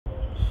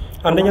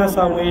አንደኛ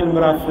ሳሙኤል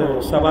ምዕራፍ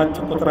 7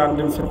 ቁጥር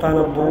 1ን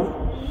ስታነቡ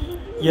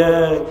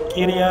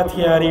የቂርያት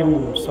ያሪም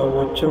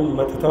ሰዎችም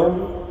መጥተው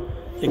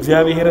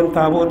እግዚአብሔርን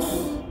ታቦት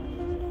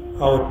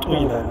አወጡ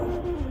ይላል።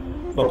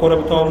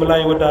 በኮረብታውም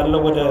ላይ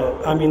ወዳለው ወደ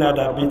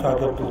አሚናዳብ ቤት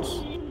አገቡት።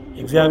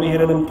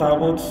 እግዚአብሔርንም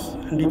ታቦት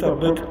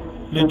እንዲጠብቅ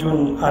ልጁን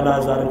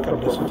አልዓዛርን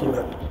ቀደሱት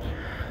ይላል።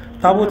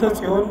 ታቦተ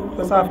ጽዮን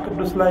መጽሐፍ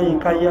ቅዱስ ላይ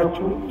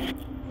ካያችሁ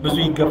ብዙ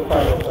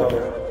ይገፋል ነበር።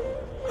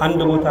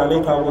 አንድ ቦታ ላይ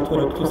ታቦቱ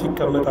ረክቶ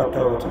ሲቀመጥ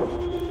አታዩትም።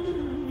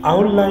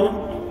 አሁን ላይ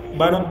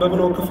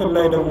ባነበብነው ክፍል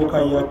ላይ ደግሞ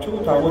ካያችሁ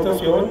ታቦተ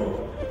ጽዮን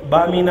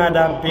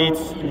በአሚናዳብ ቤት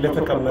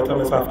እንደተቀመጠ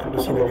መጽሐፍ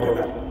ቅዱስ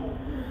ይነግረናል።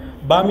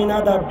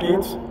 በአሚናዳብ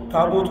ቤት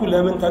ታቦቱ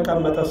ለምን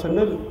ተቀመጠ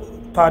ስንል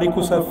ታሪኩ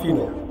ሰፊ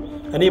ነው።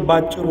 እኔ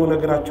ባጭሩ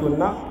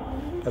ነግራችሁና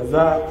ከዛ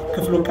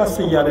ክፍሉን ቀስ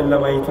እያለን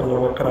ለማየት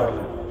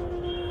እንሞክራለን።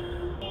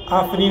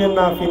 አፍኒንና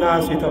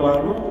ፊናስ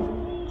የተባሉ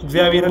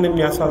እግዚአብሔርን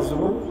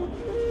የሚያሳዝኑ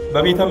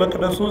በቤተ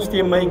መቅደስ ውስጥ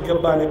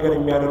የማይገባ ነገር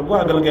የሚያደርጉ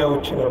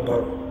አገልጋዮች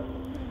ነበሩ።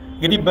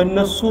 እንግዲህ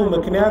በእነሱ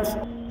ምክንያት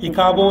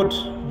ኢካቦድ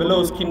ብለው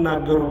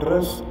እስኪናገሩ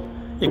ድረስ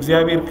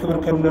እግዚአብሔር ክብር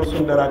ከነርሱ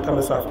እንደራቀ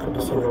መጽሐፍ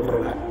ቅዱስ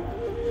ይነግረናል።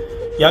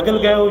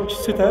 የአገልጋዮች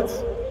ስህተት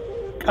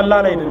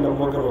ቀላል አይደለም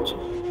ወገኖች፣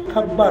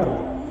 ከባድ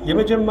ነው።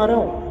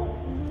 የመጀመሪያው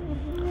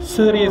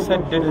ስር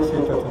የሰደደ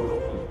ስህተት ነው።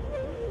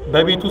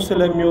 በቤቱ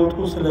ስለሚወጡ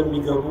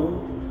ስለሚገቡ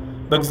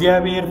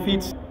በእግዚአብሔር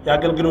ፊት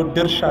የአገልግሎት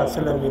ድርሻ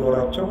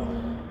ስለሚኖራቸው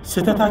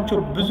ስህተታቸው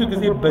ብዙ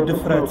ጊዜ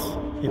በድፍረት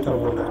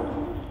የተሞላ ነው።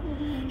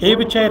 ይሄ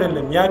ብቻ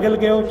አይደለም።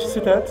 የአገልጋዮች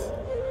ስህተት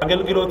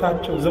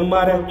አገልግሎታቸው፣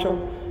 ዝማሬያቸው፣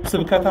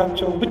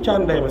 ስብከታቸው ብቻ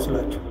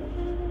እንዳይመስላችሁ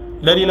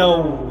ለሌላው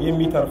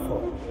የሚተርፈው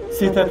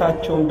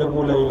ስህተታቸውም ደግሞ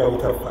ለሌላው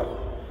ይተርፋል።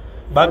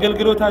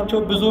 በአገልግሎታቸው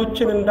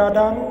ብዙዎችን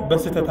እንዳዳኑ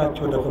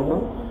በስህተታቸው ደግሞ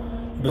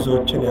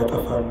ብዙዎችን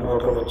ያጠፋሉ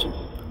ወገኖች።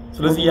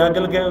 ስለዚህ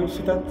የአገልጋዮች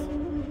ስህተት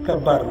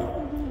ከባድ ነው።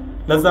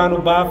 ለዛ ነው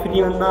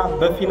በአፍኒንና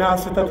በፊናስ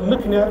ስህተት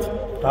ምክንያት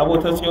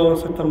ታቦተ ጽዮን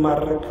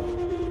ስትማረክ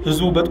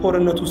ህዝቡ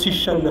በጦርነቱ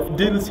ሲሸነፍ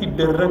ድል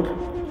ሲደረግ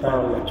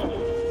ታያላችሁ።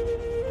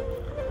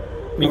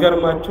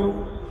 የሚገርማችሁ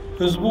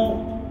ህዝቡ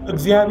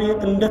እግዚአብሔር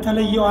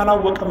እንደተለየው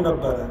አላወቀም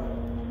ነበር።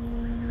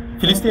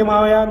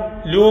 ፍልስጤማውያን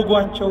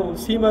ሊወጓቸው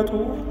ሲመጡ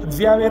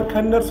እግዚአብሔር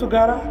ከነርሱ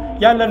ጋር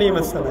ያለን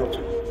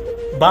የመሰላቸው።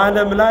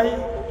 በዓለም ላይ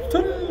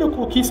ትልቁ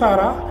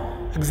ኪሳራ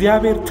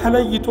እግዚአብሔር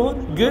ተለይቶ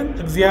ግን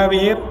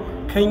እግዚአብሔር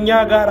ከኛ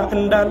ጋር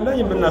እንዳለ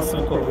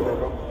የምናስብ ከሆነ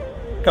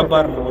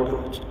ከባድ ነው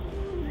ወገኖች።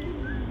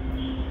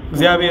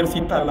 እግዚአብሔር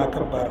ሲጣላ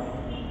ከባድ ነው።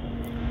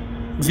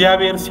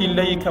 እግዚአብሔር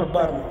ሲለይ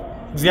ከባድ ነው።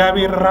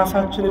 እግዚአብሔር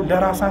ራሳችንን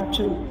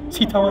ለራሳችን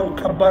ሲተወን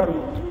ከባድ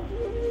ነው።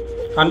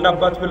 አንድ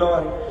አባት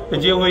ብለዋል፣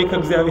 ልጄ ሆይ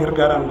ከእግዚአብሔር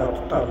ጋር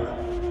እንዳትጣላ፣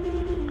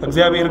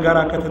 ከእግዚአብሔር ጋር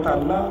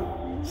ከተጣላ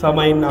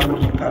ሰማይና ምድር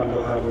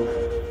ይጣላሉ፣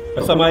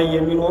 በሰማይ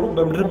የሚኖሩ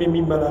በምድርም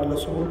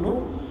የሚመላለሱ ሁሉ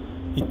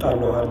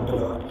ይጣላሉ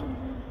ብለዋል።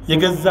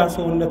 የገዛ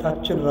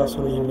ሰውነታችን ራሱ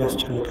ነው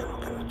የሚያስጨንቀን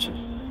ወገኖች።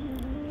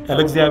 ያለ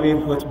እግዚአብሔር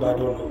ሕይወት ባዶ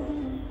ነው።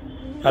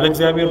 ያለ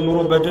እግዚአብሔር ኑሮ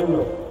በድን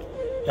ነው።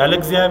 ያለ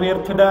እግዚአብሔር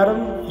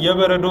ትዳርም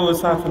የበረዶ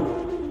እሳት ነው።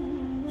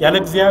 ያለ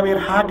እግዚአብሔር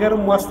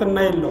ሀገርም ዋስትና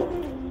የለው።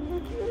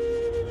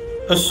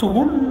 እሱ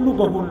ሁሉ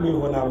በሁሉ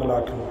የሆነ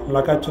አምላክ ነው።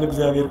 አምላካችን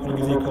እግዚአብሔር ሁሉ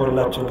ጊዜ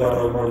ከሁላችን ጋር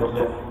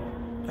ይሆንልን።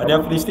 ታዲያ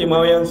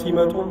ፍልስጤማውያን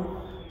ሲመጡ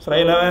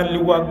እስራኤላውያን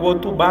ሊዋጉ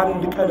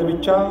በአንድ ቀን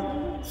ብቻ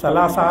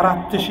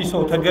 34,000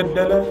 ሰው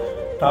ተገደለ።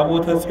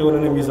 ታቦተ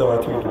ጽዮንን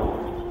ይዘዋት ሄዱ።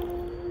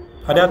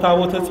 ታዲያ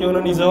ታቦተ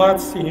ጽዮንን ይዘዋት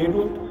ሲሄዱ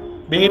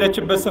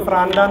በሄደችበት ስፍራ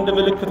አንዳንድ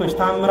ምልክቶች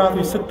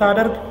ታምራቶች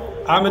ስታደርግ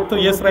አመተው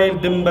የእስራኤል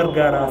ድንበር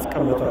ጋር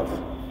አስቀምጧት።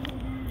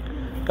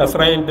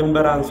 ከእስራኤል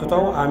ድንበር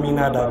አንስተው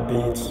አሚናዳብ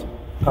ቤት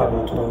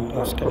ታቦቱን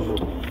አስቀምጡ።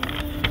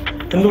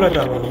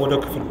 እንውረዳለን ወደ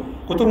ክፍሉ።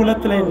 ቁጥር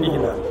 2 ላይ እንዲህ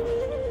ይላል፣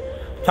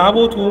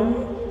 ታቦቱም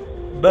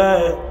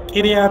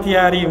በቂርያት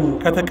ያሪም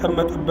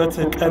ከተቀመጠበት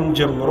ቀን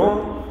ጀምሮ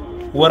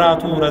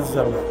ወራቱ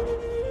ረዘመ፣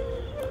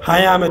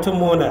 20 ዓመትም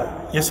ሆነ።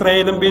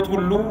 የእስራኤልን ቤት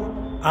ሁሉ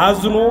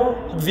አዝኖ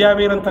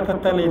እግዚአብሔርን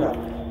ተከተለ ይላል።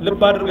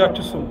 ልብ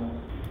አድርጋችሁ ስሙ።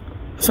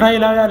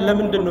 እስራኤላውያን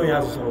ለምንድን ነው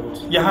ያዘኑት?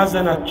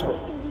 የሐዘናቸው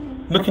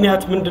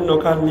ምክንያት ምንድነው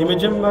ካልን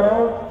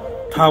የመጀመሪያው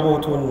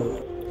ታቦቱን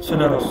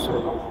ስለረሱ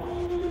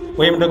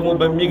ወይም ደግሞ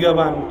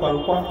በሚገባን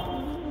ቋንቋ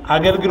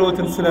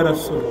አገልግሎትን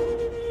ስለረሱ፣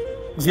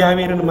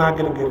 እግዚአብሔርን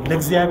ማገልገል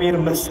ለእግዚአብሔር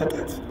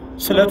መሰጠት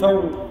ስለተው፣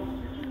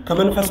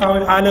 ከመንፈሳዊ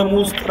ዓለም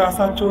ውስጥ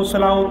ራሳቸውን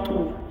ስላወጡ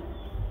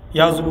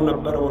ያዝኑ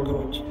ነበር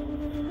ወገኖች።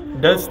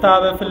 ደስታ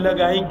በፍለጋ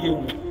አይገኝ።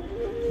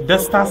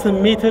 ደስታ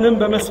ስሜትንም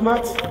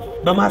በመስማት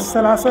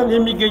በማሰላሰል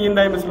የሚገኝ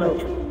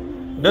እንዳይመስላችሁ።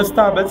 ደስታ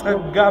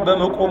በጸጋ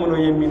በመቆም ነው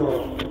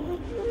የሚኖረው።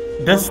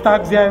 ደስታ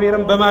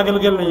እግዚአብሔርን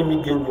በማገልገል ነው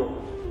የሚገኘው።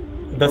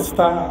 ደስታ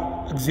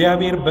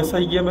እግዚአብሔር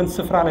በሰየመን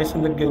ስፍራ ላይ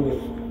ስንገኝ፣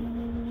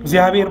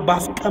 እግዚአብሔር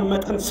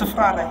ባስቀመጠን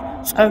ስፍራ ላይ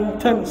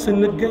ጸንተን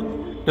ስንገኝ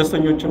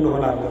ደስተኞች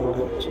እንሆናለን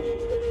ወገኖች።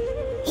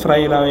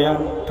 እስራኤላውያን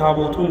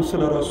ታቦቱን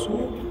ስለረሱ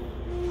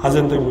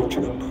ሐዘንተኞች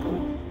ነበሩ።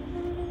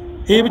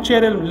 ይሄ ብቻ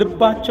አይደለም፣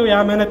 ልባቸው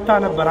ያመነታ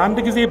ነበር። አንድ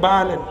ጊዜ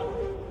በዓልን፣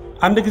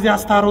 አንድ ጊዜ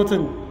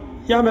አስታሮትን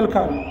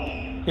ያመልካሉ፣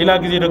 ሌላ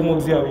ጊዜ ደግሞ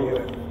እግዚአብሔር።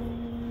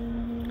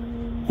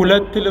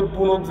 ሁለት ልብ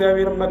ሆኖ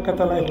እግዚአብሔርን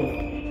መከተል አይሆንም።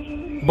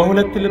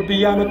 በሁለት ልብ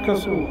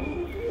ያነከሱ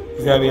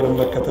እግዚአብሔርን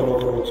መከተል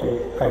ወገኖቼ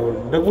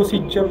አይሆንም። ደግሞ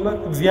ሲጀመር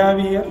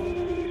እግዚአብሔር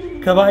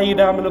ከባዕድ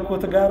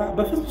አምልኮት ጋር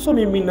በፍጹም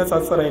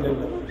የሚነጻጸር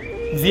አይደለም።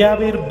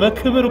 እግዚአብሔር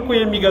በክብር እኮ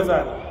የሚገዛ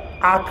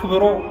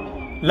አክብሮ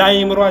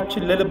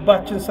ለአእምሮአችን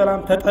ለልባችን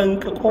ሰላም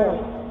ተጠንቅቆ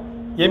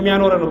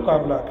የሚያኖረን እኮ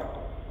አምላክ።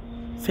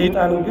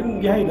 ሰይጣን ግን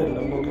ይህ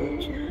አይደለም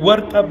ወገኖች።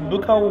 ወር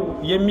ጠብቀው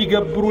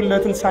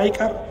የሚገብሩለትን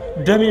ሳይቀር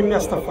ደም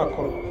የሚያስተፋ እኮ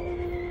ነው።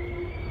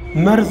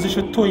 መርዝ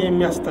ሽቶ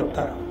የሚያስጠጣ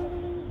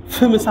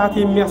ፍም እሳት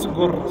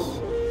የሚያስጎርስ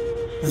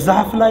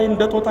ዛፍ ላይ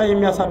እንደ ጦጣ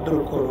የሚያሳድር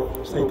እኮ ነው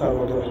ሰይጣን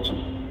ወገኖች።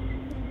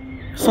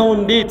 ሰው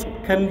እንዴት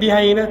ከእንዲህ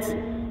አይነት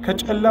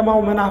ከጨለማው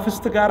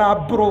መናፍስት ጋር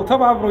አብሮ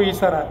ተባብሮ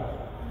ይሰራል?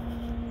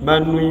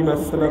 መኑ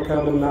ይመስለከ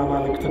ምና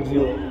ማልክት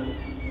እግዚኦ፣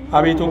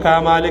 አቤቱ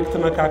ከአማልክት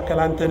መካከል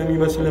አንተን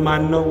የሚመስል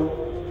ማን ነው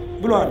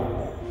ብሏል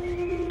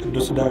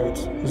ቅዱስ ዳዊት።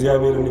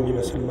 እግዚአብሔርን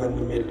የሚመስል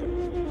ማንም የለም።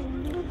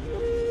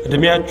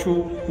 እድሜያችሁ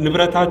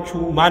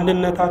ንብረታችሁ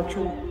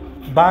ማንነታችሁ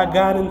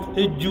ባጋንንት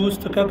እጅ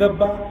ውስጥ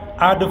ከገባ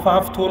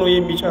አድፋፍቶ ነው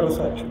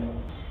የሚጨርሳችሁ።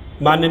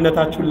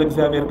 ማንነታችሁን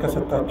ለእግዚአብሔር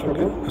ከሰጣችሁ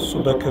ግን እሱ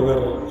በክብር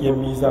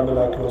የሚይዝ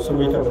አምላክ ነው። ስሙ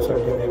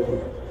የተመሰገነ ይሁን።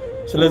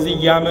 ስለዚህ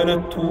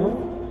ያመነቱ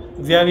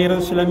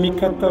እግዚአብሔርን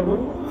ስለሚከተሉ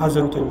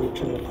ሐዘንተኞች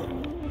ነበሩ።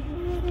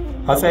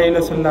 አፄ ኃይለ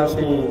ሥላሴ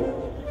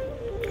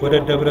ወደ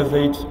ደብረ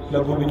ዘይት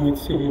ለጉብኝት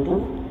ሲሄዱ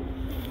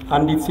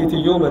አንዲት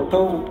ሴትዮ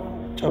መጥተው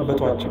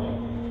ጨበጧቸው።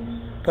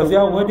 ከዚያ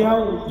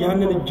ወዲያው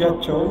ያንን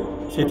እጃቸውን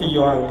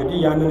ሴትዮዋ እንግዲህ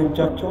ያንን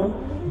እጃቸውን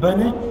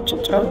በነጭ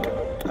ጨርቅ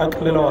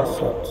ጠቅልለው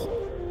አሰሩት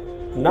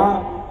እና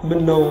ምን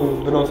ነው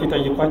ብለው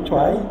ሲጠይቋቸው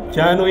አይ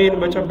ጃንሆይን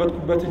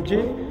መጨበጥኩበት እጄ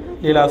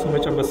ሌላ ሰው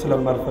መጨበጥ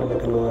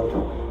ስለማልፈልግ ነው አሉ።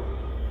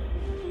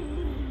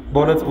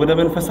 በእውነት ወደ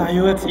መንፈሳዊ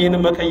ሕይወት ይህን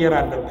መቀየር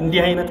አለብን።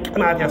 እንዲህ አይነት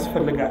ቅናት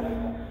ያስፈልጋል።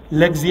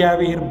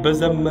 ለእግዚአብሔር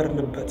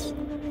በዘመርንበት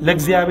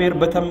ለእግዚአብሔር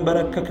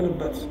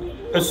በተንበረከክንበት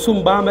እሱም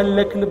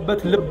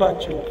ባመለክንበት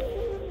ልባችን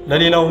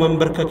ለሌላው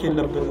መንበርከክ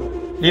የለብንም።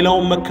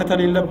 ሌላውን መከተል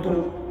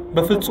የለብንም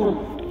በፍጹም።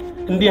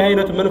 እንዲህ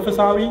አይነት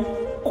መንፈሳዊ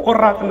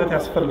ቆራጥነት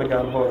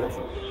ያስፈልጋል። በእውነት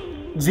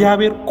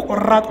እግዚአብሔር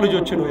ቆራጥ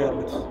ልጆች ነው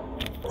ያሉት።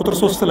 ቁጥር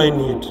 3 ላይ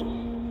እንሄድ።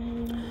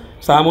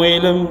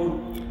 ሳሙኤልም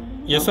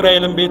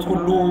የእስራኤልን ቤት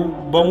ሁሉ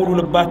በሙሉ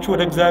ልባችሁ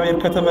ወደ እግዚአብሔር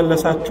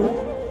ከተመለሳችሁ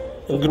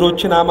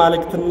እንግዶችን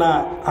አማልክትና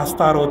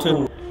አስታሮትን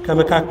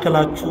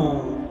ከመካከላችሁ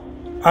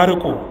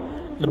አርቁ፣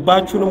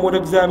 ልባችሁንም ወደ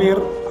እግዚአብሔር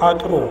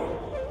አቅኑ፣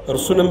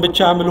 እርሱንም ብቻ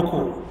አምልኩ፣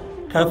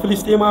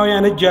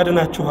 ከፍልስጤማውያን እጅ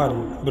ያድናችኋል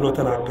ብሎ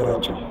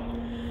ተናገራቸው።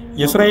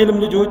 የእስራኤልም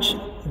ልጆች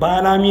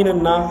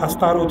በአላሚንና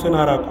አስታሮትን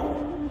አራቁ፣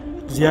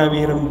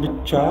 እግዚአብሔርን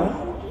ብቻ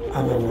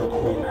አመለኩ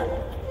ይላል።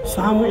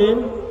 ሳሙኤል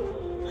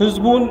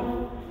ሕዝቡን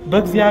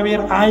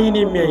በእግዚአብሔር አይን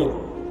የሚያይ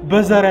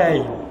በዘር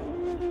አይን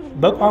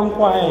በቋንቋ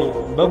አይን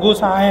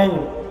በጎሳ አይን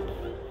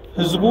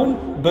ሕዝቡን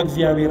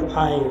በእግዚአብሔር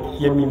አይን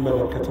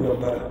የሚመለከት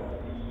ነበር።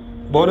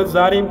 በእውነት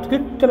ዛሬም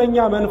ትክክለኛ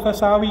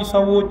መንፈሳዊ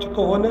ሰዎች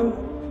ከሆነን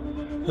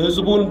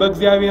ሕዝቡን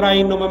በእግዚአብሔር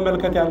አይን ነው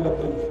መመልከት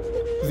ያለብን።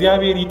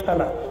 እግዚአብሔር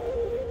ይጠላል።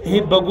 ይሄ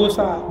በጎሳ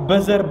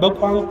በዘር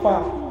በቋንቋ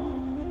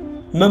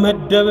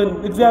መመደብን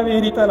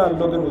እግዚአብሔር ይጠላል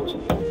ወገኖች።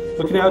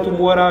 ምክንያቱም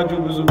ወራጁ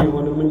ብዙ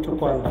ቢሆንም ምንጩ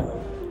እኮ አንድ ነው።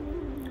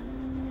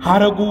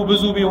 ሐረጉ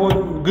ብዙ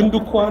ቢሆንም ግንዱ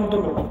እኮ አንድ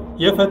ነው።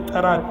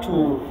 የፈጠራችሁ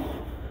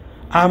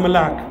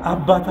አምላክ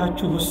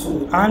አባታችሁስ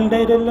አንድ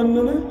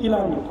አይደለምን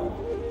ይላል።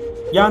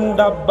 ያንድ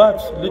አባት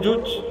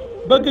ልጆች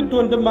በግድ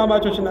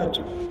ወንድማማቾች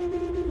ናቸው።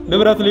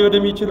 ንብረት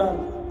ሊወድም ይችላል፣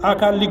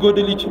 አካል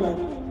ሊጎድል ይችላል።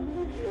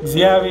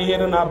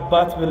 እግዚአብሔርን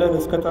አባት ብለን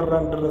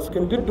እስከጠራን ድረስ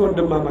ግን ግድ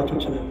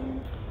ወንድማማቾች ነን።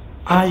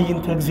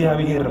 አይንተ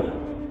እግዚአብሔር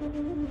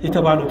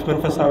የተባሉት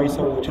መንፈሳዊ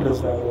ሰዎች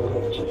ለዛ ነው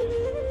ወገኖች።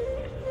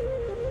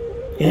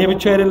 ይሄ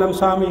ብቻ አይደለም።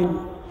 ሳሙኤል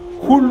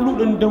ሁሉ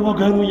እንደ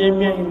ወገኑ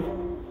የሚያይ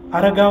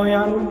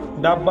አረጋውያኑ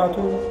እንደ አባቱ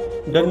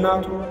እንደ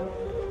እናቱ፣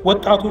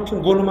 ወጣቶችን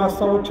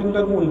ጎልማሳዎችን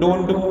ደግሞ እንደ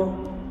ወንድሙ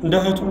እንደ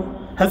እህቱ፣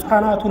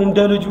 ሕፃናቱን እንደ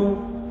ልጁ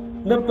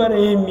ነበር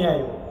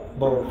የሚያየው።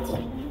 በእውነት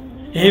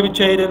ይሄ ብቻ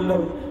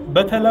አይደለም።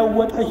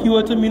 በተለወጠ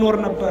ሕይወትም ይኖር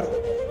ነበር።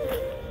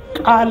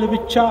 ቃል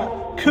ብቻ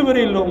ክብር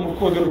የለውም እኮ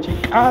ወገኖች።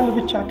 ቃል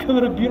ብቻ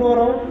ክብር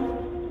ቢኖረው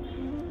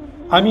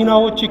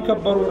አሚናዎች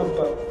ይከበሩ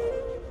ነበር።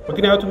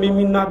 ምክንያቱም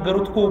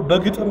የሚናገሩት እኮ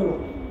በግጥም ነው፣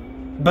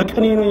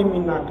 በቅኔ ነው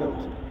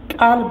የሚናገሩት።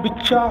 ቃል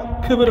ብቻ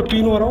ክብር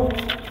ቢኖረው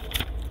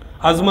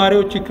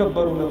አዝማሪዎች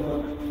ይከበሩ ነበር።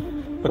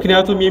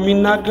 ምክንያቱም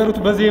የሚናገሩት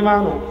በዜማ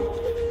ነው።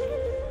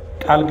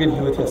 ቃል ግን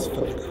ሕይወት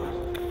ያስፈልጋል።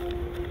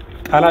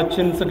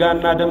 ቃላችን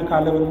ስጋና ደም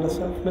ካለመለሰ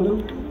ምንም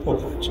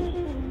ወገኖች።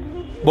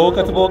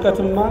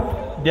 በእውቀትማ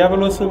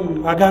ዲያብሎስም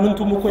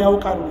አጋንንቱም እኮ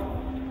ያውቃሉ።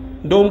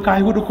 እንደውም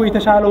ከአይሁድ እኮ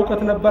የተሻለ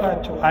እውቀት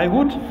ነበራቸው።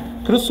 አይሁድ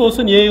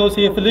ክርስቶስን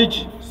የዮሴፍ ልጅ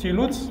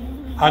ሲሉት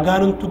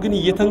አጋንንቱ ግን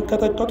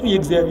እየተንቀጠቀጡ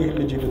የእግዚአብሔር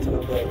ልጅ ይሉት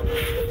ነበር።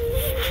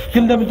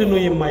 ግን ለምንድነው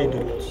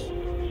የማይድኑት?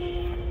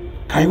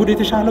 ከአይሁድ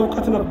የተሻለ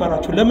እውቀት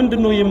ነበራቸው።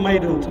 ለምንድነው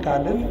የማይድኑት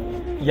ካልን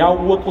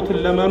ያወቁትን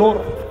ለመኖር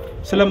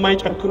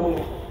ስለማይጨክኑ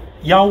ነው።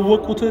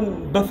 ያወቁትን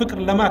በፍቅር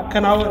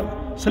ለማከናወን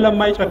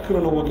ስለማይጨክኑ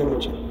ነው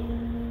ወገኖች።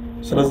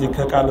 ስለዚህ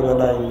ከቃል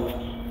በላይ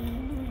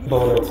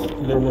በእውነት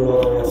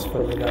ልንኖረው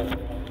ያስፈልጋል።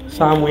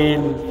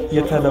 ሳሙኤል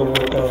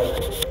የተለወጠ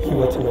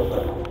ሕይወት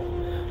ነበር።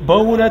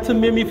 በእውነትም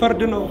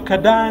የሚፈርድ ነው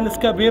ከዳን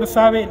እስከ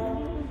ቤርሳቤል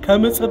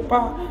ከምጽጳ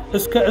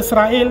እስከ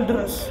እስራኤል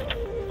ድረስ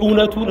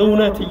እውነቱን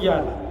እውነት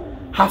ይያለ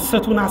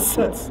ሐሰቱን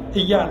ሐሰት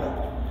ይያለ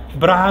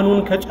ብርሃኑን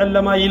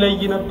ከጨለማ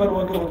ይለይ ነበር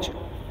ወገኖች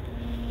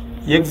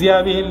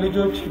የእግዚአብሔር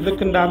ልጆች ልክ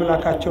እንደ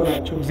አምላካቸው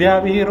ናቸው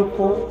እግዚአብሔር እኮ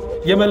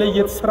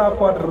የመለየት ሥራ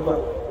እኮ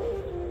አድርጓል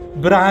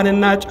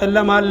ብርሃንና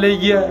ጨለማ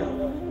ለየ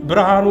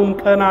ብርሃኑን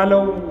ቀን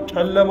አለው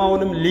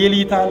ጨለማውንም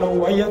ሌሊት አለው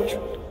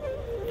አያችሁ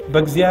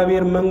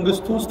በእግዚአብሔር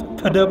መንግስት ውስጥ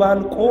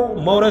ተደባልቆ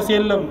መውረስ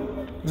የለም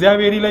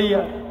እግዚአብሔር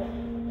ይለያል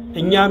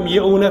እኛም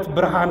የእውነት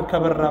ብርሃን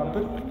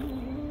ከበራብን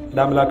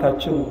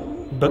ለአምላካችን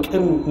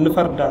በቅን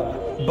እንፈርዳለን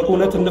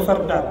በእውነት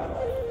እንፈርዳለን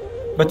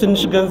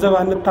በትንሽ ገንዘብ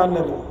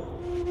አንታለልም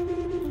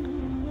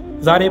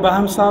ዛሬ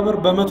በ50 ብር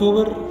በ100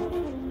 ብር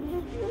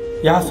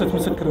የሐሰት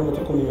ምስክርነት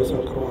እኮ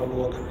የሚመሰክሩ አሉ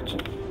ወገኖች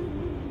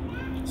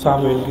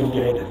ሳሙኤል ግን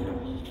አይደለም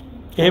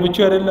ይሄ ብቻ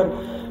አይደለም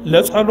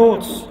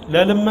ለጸሎት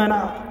ለልመና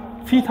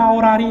ፊት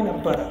አውራሪ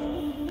ነበር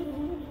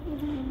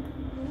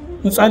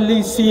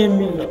እንጸልይ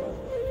የሚል ነው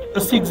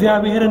እስቲ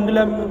እግዚአብሔር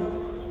እንለምን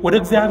ወደ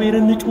እግዚአብሔር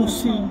እንጩህ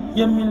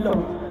የሚል ነው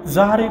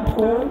ዛሬ እኮ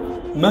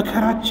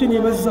መከራችን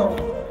የበዛው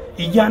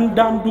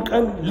እያንዳንዱ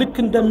ቀን ልክ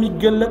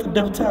እንደሚገለጥ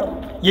ደብተር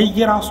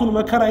የየራሱን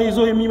መከራ ይዞ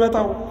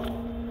የሚመጣው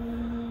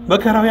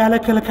መከራው ያለ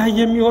ከልካይ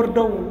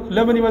የሚወርደው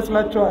ለምን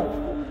ይመስላችኋል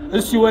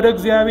እስቲ ወደ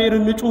እግዚአብሔር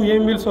እንጩህ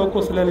የሚል ሰው እኮ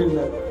ስለሌለ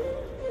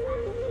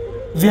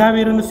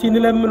እግዚአብሔርን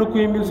ሲንለምን እኮ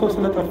የሚል ሰው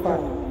ስለጠፋ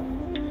ነው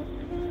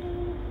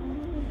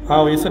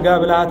አው የሥጋ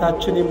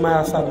ብልሃታችን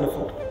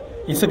የማያሳልፈው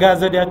የሥጋ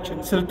ዘዴያችን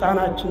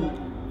ስልጣናችን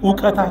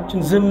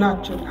ዕውቀታችን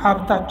ዝናችን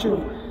ሀብታችን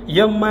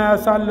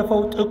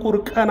የማያሳልፈው ጥቁር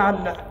ቀን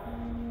አለ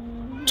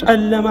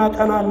ጨለማ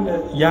ቀን አለ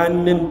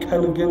ያንን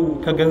ቀን ግን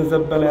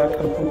ከገንዘብ በላይ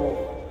አቀርቦ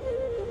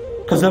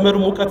ከዘመድ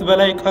ሙቀት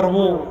በላይ ቀርቦ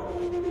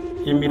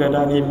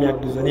የሚረዳን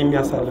የሚያግዘን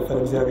የሚያሳልፈን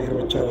እግዚአብሔር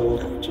ብቻ ነው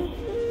ወገኖች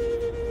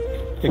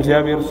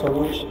እግዚአብሔር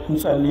ሰዎች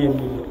እንጸልይ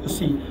የሚል እሺ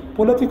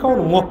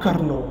ፖለቲካውን ሞከር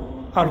ነው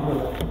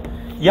አልሆነ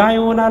ያ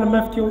ይሆናል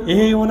መፍትሄው ይሄ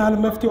ይሆናል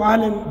መፍትሄው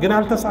አለን ግን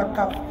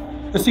አልተሳካም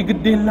እሺ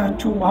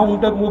ግዴላችሁ አሁን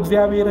ደግሞ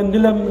እግዚአብሔር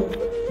እንለምን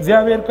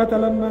እግዚአብሔር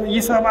ከተለመነ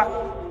ይሰማል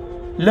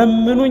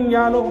ለምኑኝ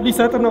ያለው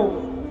ሊሰጥ ነው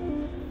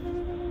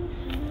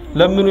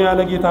ለምኑ ያለ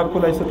ጌታ እኮ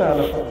ላይ ሰጣ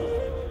ያለፈ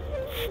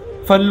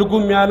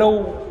ፈልጉም ያለው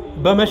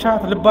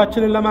በመሻት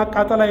ልባችንን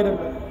ለማቃጠል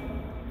አይደለም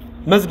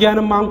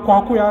መዝጊያንም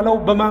አንኳኩ ያለው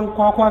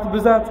በማንኳኳት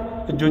ብዛት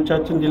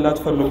እጆቻችን እንዲላት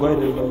ፈልጉ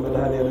አይደለም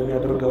መድኃኒዓለም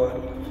ያደርገዋል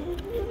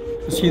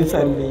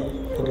ሲንጸልይ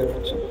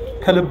ወገኖች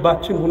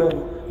ከልባችን ሆነን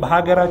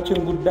በሀገራችን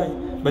ጉዳይ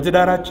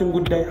በትዳራችን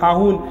ጉዳይ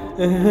አሁን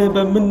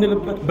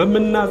በመንልበት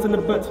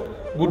በመናዝንበት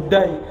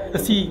ጉዳይ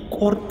እስቲ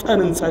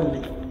ቆርጠን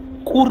እንጸልይ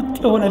ቁርጥ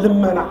የሆነ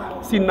ልመና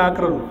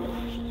ሲናቅርብ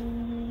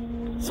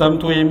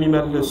ሰምቶ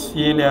የሚመልስ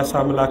የኤልያስ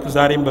አምላክ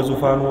ዛሬም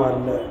በዙፋኑ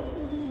አለ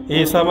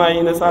ይሄ ሰማይ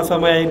ነፃ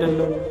ሰማይ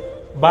አይደለም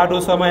ባዶ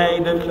ሰማይ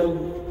አይደለም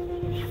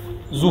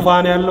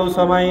ዙፋን ያለው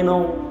ሰማይ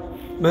ነው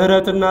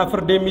ምህረትና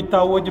ፍርድ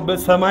የሚታወጅበት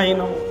ሰማይ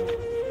ነው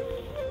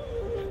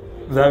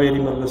እግዚአብሔር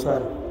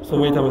ይመልሳል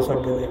ስሙ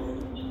የተመሰገነ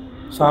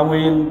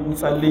ሳሙኤል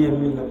እንጸልይ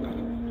የሚል ነበር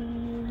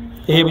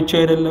ይሄ ብቻ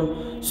አይደለም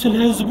ስለ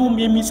ህዝቡም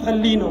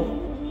የሚጸልይ ነው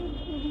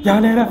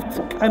ያለ ረፍት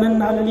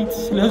ቀንና ሌሊት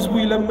ስለ ህዝቡ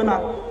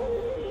ይለምናል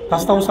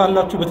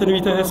ታስታውሳላችሁ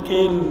በትንቢተ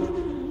ሕዝቅኤል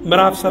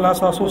ምዕራፍ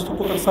 33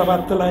 ቁጥር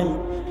 7 ላይ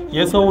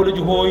የሰው ልጅ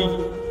ሆይ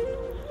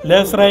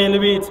ለእስራኤል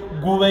ቤት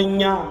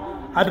ጉበኛ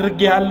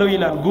አድርጌ ያለው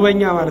ይላል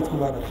ጉበኛ ማለት ነው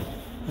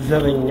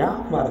ዘበኛ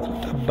ማለት ነው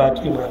ጠባቂ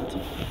ማለት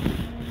ነው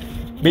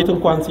ቤት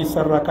እንኳን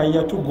ሲሰራ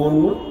ካያችሁ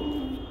ጎኑ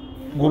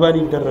ጉበን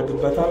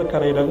ይደረግበታል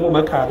ከላይ ደግሞ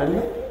መካ አይደለ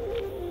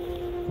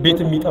ቤት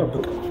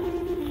የሚጠብቅ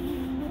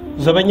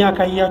ዘበኛ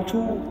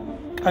ካያችሁ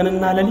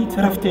ቀንና ሌሊት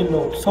ረፍት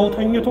የለው ሰው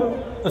ተኝቶ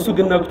እሱ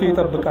ግን ነቅቶ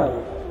ይጠብቃል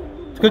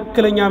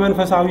ትክክለኛ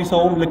መንፈሳዊ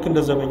ሰውም ልክ እንደ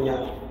ዘበኛ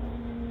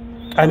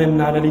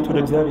ቀንና ሌሊት ወደ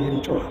እግዚአብሔር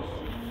ይጮሃል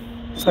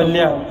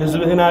ጸልያ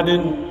ህዝብህን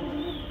አድን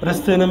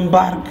ርስትህንም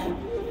ባርክ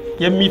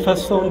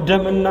የሚፈሰውን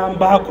ደምና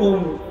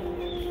እንባቁም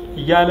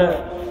እያለ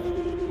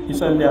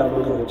ይጸልያል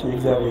ወገኖች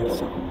የእግዚአብሔር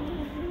ሰው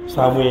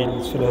ሳሙኤል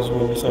ስለ ህዝቡ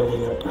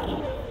ይጸልይ ነበር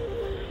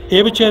ይሄ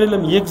ብቻ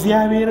አይደለም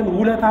የእግዚአብሔርን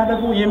ውለታ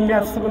ደግሞ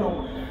የሚያስብ ነው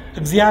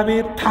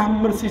እግዚአብሔር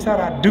ታምር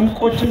ሲሰራ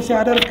ድንቆችን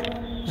ሲያደርግ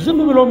ዝም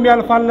ብሎ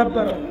የሚያልፋል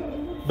ነበር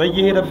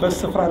በየሄደበት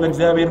ስፍራ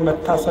ለእግዚአብሔር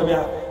መታሰቢያ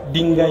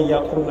ድንጋይ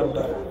ያቆም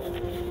ነበር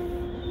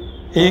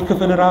ይሄ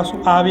ክፍል ራሱ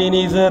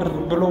አቤኔዘር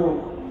ብሎ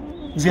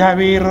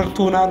እግዚአብሔር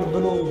ረድቶናል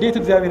ብሎ እንዴት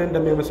እግዚአብሔር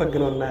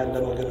እንደሚያመሰግነው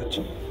እናያለን ወገኖች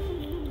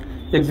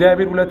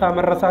የእግዚአብሔር ውለታ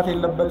መረሳት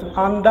የለበትም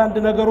አንዳንድ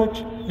ነገሮች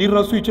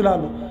ሊረሱ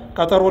ይችላሉ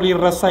ቀጠሮ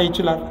ሊረሳ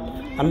ይችላል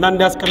አንዳንድ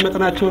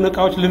ያስቀመጥናቸው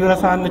ዕቃዎች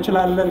ልንረሳ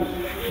እንችላለን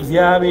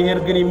እግዚአብሔር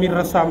ግን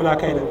የሚረሳ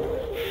አምላክ አይደለም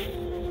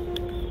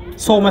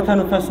ሰው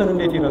መተንፈስን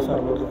እንዴት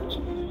ይረሳል ወገኖች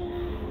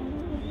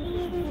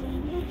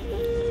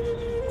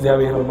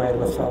እግዚአብሔር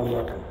የማይረሳ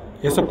አምላክ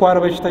የስኳር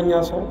በሽተኛ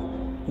ሰው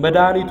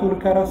መድኃኒቱን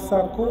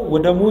ከረሳኮ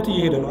ወደ ሞት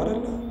ይሄድ ነው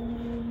አይደል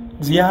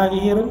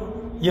እግዚአብሔር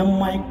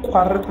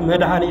የማይቋረጥ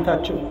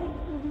መድኃኒታችን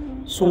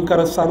ሱን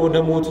ከረሳን ወደ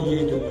ሞት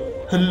ይሄድ ነው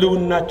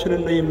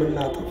ህልውናችንን ነው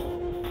የምናጠው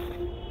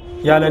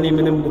ያለኔ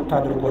ምንም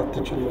ልታደርጉ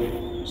አትችሉ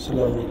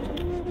ስለዚህ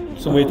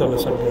ስሙ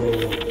የተመሰገነ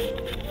ይሁን።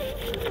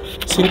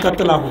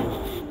 ሲንቀጥል አሁን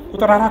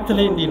ቁጥር 4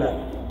 ላይ እንዲህ ይላል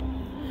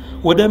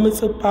ወደ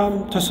ምጽጳም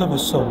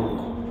ተሰበሰቡ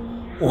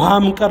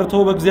ውሃም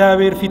ቀርተው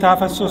በእግዚአብሔር ፊት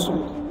አፈሰሱ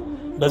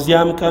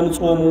በዚያም ቀን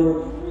ጾሙ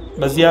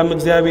በዚያም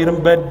እግዚአብሔርን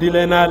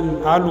በድለናል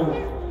አሉ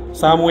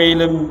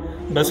ሳሙኤልም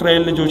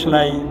በእስራኤል ልጆች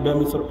ላይ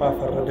በምጽጳ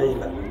ፈረደ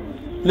ይላል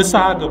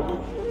ንስሐ ገቡ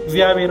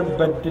እግዚአብሔርን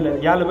በድለን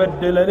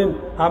ያልበደለንን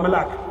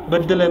አምላክ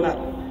በድለናል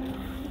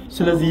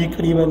ስለዚህ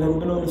ይቅር ይበለን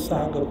ብለው ንስሐ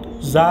ገቡ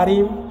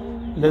ዛሬም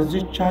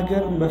ለዚህች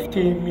ሀገር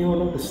መፍትሄ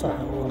የሚሆነው ንስሐ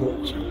ነው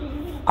ወገኖች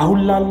አሁን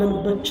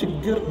ላለንበት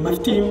ችግር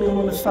መፍትሄ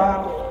የሚሆነው ንስሐ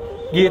ነው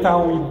ጌታ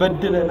ሆይ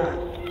በድለናል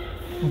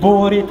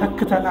በወሬ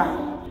ተክተናል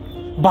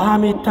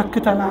በሐሜት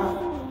ተክተናል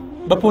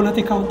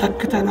በፖለቲካው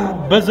ተክተናል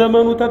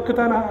በዘመኑ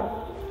ተክተናል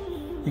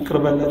ይቅር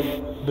በለን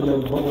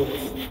ብለን በእውነት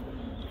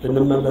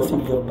ልንመለስ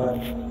ይገባል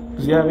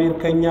እግዚአብሔር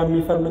ከኛ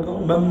የሚፈልገው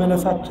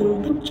መመለሳችንን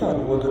ብቻ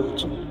ነው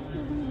ወገኖች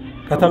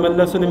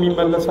ከተመለስን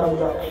የሚመለሳል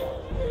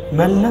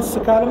መለስ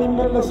ካልን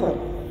ይመለሳል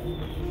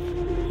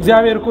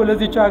እግዚአብሔር እኮ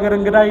ለዚህች ሀገር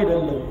እንግዳ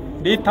አይደለም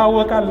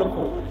ይታወቃል እኮ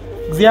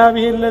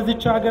እግዚአብሔር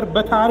ለዚህች ሀገር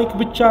በታሪክ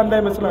ብቻ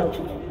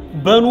እንዳይመስላችሁ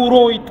በኑሮ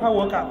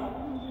ይታወቃል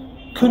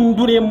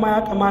ክንዱን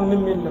የማያውቅ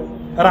ማንም የለም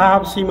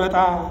ረሃብ ሲመጣ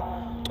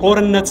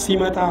ጦርነት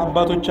ሲመጣ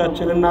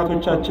አባቶቻችን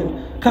እናቶቻችን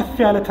ከፍ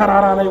ያለ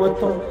ተራራ ላይ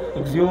ወጥተው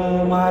እግዚኦ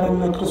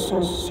ማረነ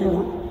ክርስቶስ ሲሉ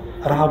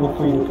ረሃብ እኮ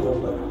ይቆም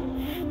ነበር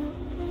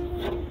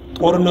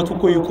ጦርነቱ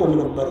እኮ ይቆም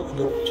ነበር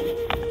ወገኖች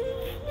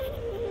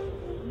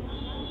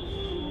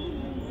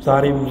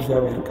ዛሬም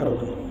እግዚአብሔር ቅርብ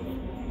ነው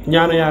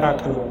እኛ ነው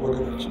ያራቀነው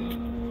ወገኖች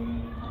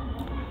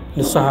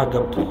ንስሐ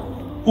ገቡ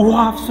ውሃ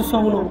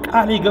አፍስሰው ነው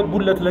ቃል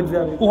የገቡለት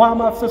ለእግዚአብሔር ውሃ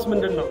ማፍሰስ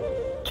ምንድነው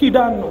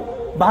ኪዳን ነው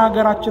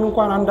በሀገራችን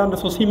እንኳን አንዳንድ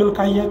ሰው ሲምል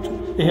ካያችሁ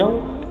ይሄው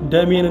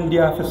ደሜን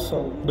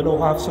እንዲያፈሰው ብለው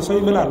ውሃ አፍስሰው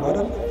ይምላሉ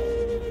አይደል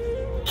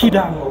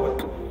ኪዳን ነው በቃ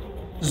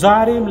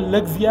ዛሬም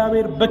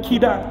ለእግዚአብሔር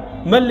በኪዳን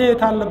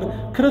መለየት አለብን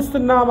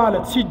ክርስትና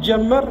ማለት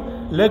ሲጀመር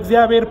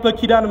ለእግዚአብሔር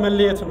በኪዳን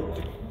መለየት ነው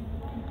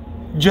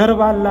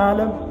ጀርባ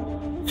ለዓለም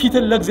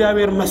ፊትን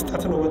ለእግዚአብሔር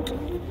መስጠት ነው በቃ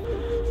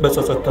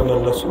በጸጸት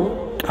ተመለሱ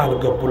ቃል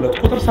ገቡለት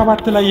ቁጥር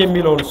 7 ላይ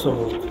የሚለውን ስሙ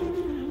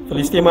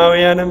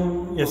ፍልስጤማውያንም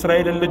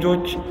የእስራኤልን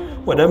ልጆች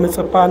ወደ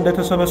ምጽጳ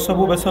እንደተሰበሰቡ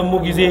በሰሙ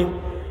ጊዜ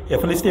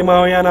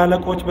የፍልስጤማውያን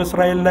አለቆች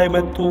በእስራኤል ላይ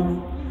መጡ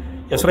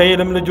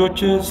የእስራኤልም ልጆች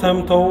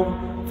ሰምተው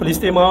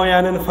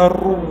ፍልስጤማውያንን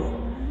ፈሩ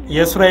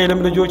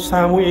የእስራኤልም ልጆች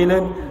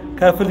ሳሙኤልን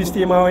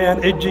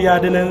ከፍልስጤማውያን እጅ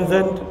ያድነን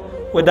ዘንድ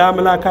ወደ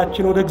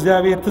አምላካችን ወደ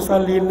እግዚአብሔር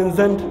ትጸልይልን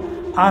ዘንድ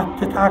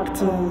አትታክት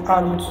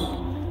አሉት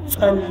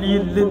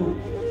ጸልይልን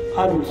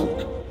አሉት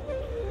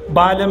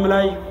በዓለም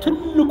ላይ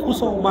ትልቁ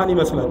ሰው ማን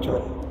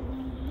ይመስላችኋል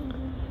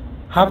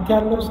ሀብት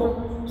ያለው ሰው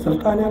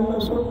ስልጣን ያለው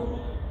ሰው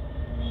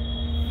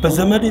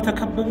በዘመድ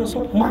የተከበበ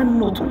ሰው ማን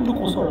ነው ትልቁ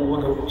ሰው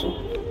ወገኖች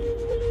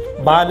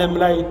በዓለም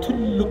ላይ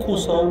ትልቁ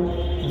ሰው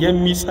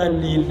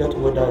የሚጸልይለት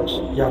ወዳጅ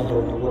ያለው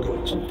ነው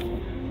ወገኖች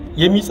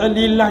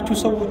የሚጸልይላችሁ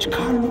ሰዎች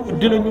ካሉ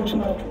እድለኞች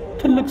ናቸው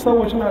ትልቅ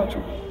ሰዎች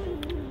ናቸው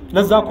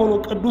ለዛ ኮኖ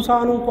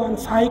ቅዱሳን እንኳን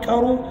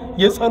ሳይቀሩ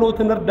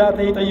የጸሎትን እርዳታ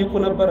ይጠይቁ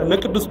ነበር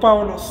ለቅዱስ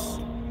ጳውሎስ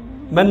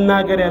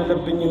መናገር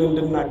ያለብኝን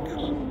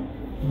እንድናገር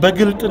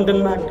በግልጥ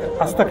እንድናገር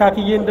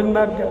አስተካክዬ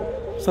እንድናገር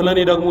ስለኔ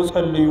ደግሞ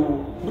ጸልዩ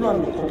ብሏል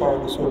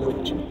ጳውሎስ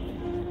ወገኖች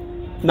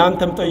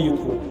እናንተም ጠይቁ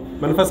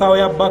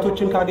መንፈሳዊ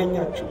አባቶችን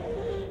ካገኛችሁ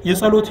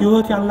የጸሎት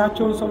ህይወት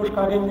ያላቸውን ሰዎች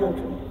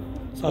ካገኛችሁ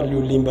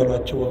ጸልዩልኝ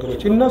በሏቸው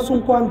ወገኖች እነሱ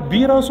እንኳን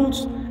ቢረሱት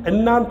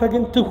እናንተ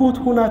ግን ትሁት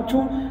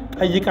ሆናችሁ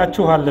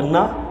ጠይቃችኋልና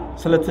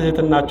ስለ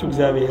ትህትናችሁ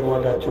እግዚአብሔር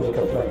ዋጋችሁን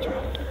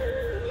ይከፍላችኋል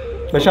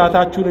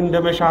መሻታችሁን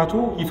እንደመሻቱ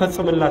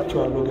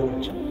ይፈጽምላችኋል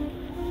ወገኖች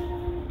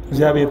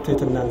እግዚአብሔር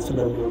ትህትናን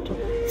ስለሚወድ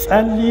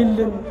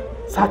ጸልይልን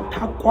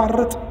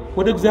ሳታቋርጥ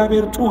ወደ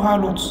እግዚአብሔር ጩህ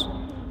አሉት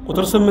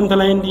ቁጥር 8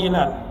 ላይ እንዲህ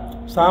ይላል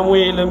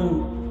ሳሙኤልም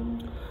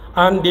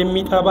አንድ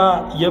የሚጠባ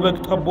የበግ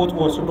ጠቦት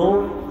ወስዶ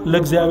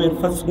ለእግዚአብሔር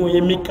ፈጽሞ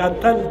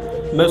የሚቃጠል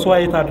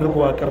መስዋዕት አድርጎ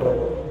አቀረበ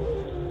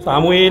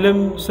ሳሙኤልም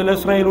ስለ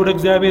እስራኤል ወደ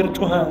እግዚአብሔር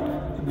ጮኸ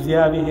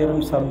እግዚአብሔርም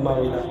ሰማው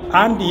ይላል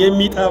አንድ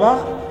የሚጠባ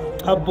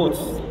ጠቦት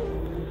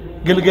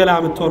ግልገላ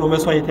ምትሆነው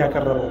መስዋዕት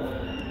ያቀረበው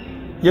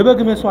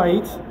የበግ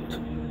መስዋዕት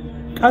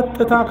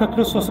ቀጥታ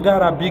ከክርስቶስ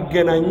ጋር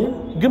ቢገናኝ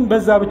ግን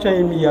በዛ ብቻ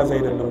የሚያዝ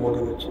አይደለም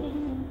ወገኖች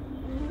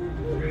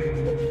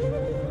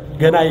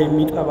ገና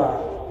የሚጠባ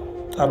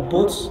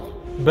ጠቦት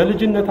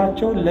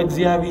በልጅነታቸው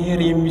ለእግዚአብሔር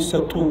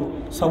የሚሰጡ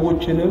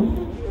ሰዎችንም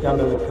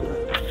ያመለክታል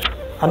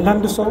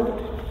አንዳንድ ሰው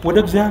ወደ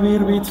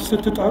እግዚአብሔር ቤት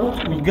ስትጠሩት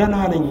ገና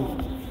ነኝ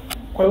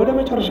ቆይ ወደ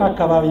መጨረሻ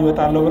አካባቢ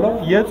ይመጣለው ብለው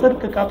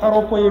የጽድቅ ቀጠሮ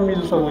እኮ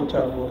የሚይዙ ሰዎች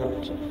አሉ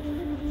ወገኖች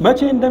መቼ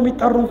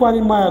እንደሚጠሩ እንኳን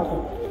የማያውቁ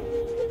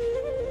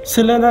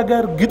ስለ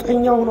ነገር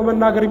ግጠኛ ሆኖ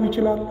መናገር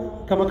ይችላል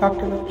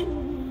ከመካከላቸው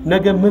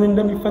ነገ ምን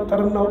እንደሚፈጠር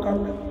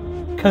እናውቃለን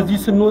ከዚህ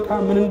ስንወጣ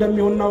ምን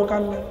እንደሚሆን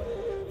እናውቃለን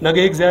ነገ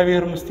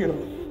እግዚአብሔር ምስጢር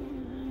ነው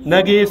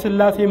ነገ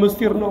የሥላሴ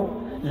ምስጢር ነው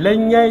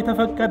ለኛ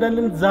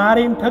የተፈቀደልን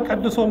ዛሬን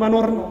ተቀድሶ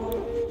መኖር ነው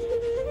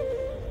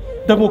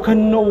ደግሞ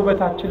ከነው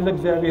ውበታችን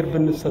ለእግዚአብሔር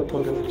ብንሰጥ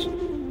ወገኖች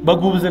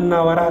በጉብዝና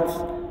ወራት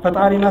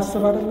ፈጣሪን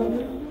አስብ አይደለም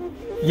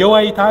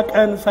የዋይታ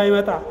ቀን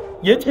ሳይመጣ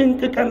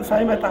የጭንቅ ቀን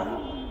ሳይመጣ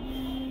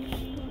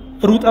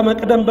ሩጠ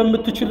መቅደም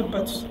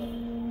በምትችልበት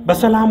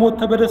በሰላም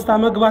ወጥተ በደስታ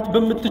መግባት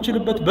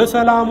በምትችልበት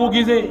በሰላሙ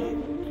ጊዜ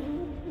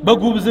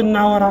በጉብዝና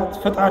ወራት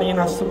ፈጣሪን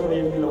አስብ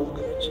የሚለው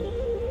ወገኖች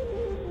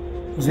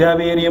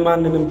እግዚአብሔር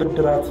የማንንም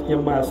ብድራት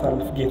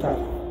የማያሳልፍ ጌታ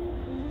ነው።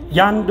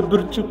 ያንድ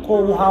ብርጭቆ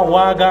ውሃ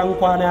ዋጋ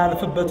እንኳን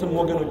ያልፍበትም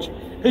ወገኖች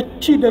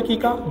እቺ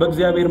ደቂቃ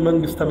በእግዚአብሔር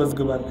መንግስት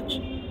ተመዝግባለች።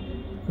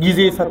 ጊዜ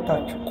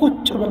ሰጣችሁ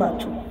ቁጭ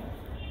ብላችሁ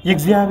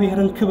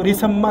የእግዚአብሔርን ክብር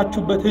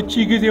የሰማችሁበት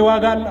እቺ ጊዜ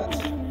ዋጋ አላት።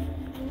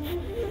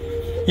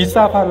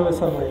 ይጻፋል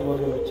በሰማይ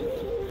ወገኖች።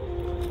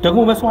 ደግሞ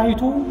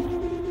መስዋዕቱ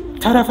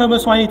ተረፈ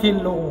መስዋዕት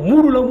የለው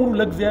ሙሉ ለሙሉ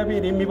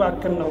ለእግዚአብሔር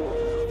የሚባክን ነው።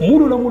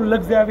 ሙሉ ለሙሉ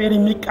ለእግዚአብሔር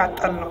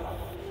የሚቃጠል ነው።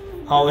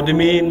 አው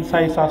እድሜን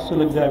ሳይሳሱ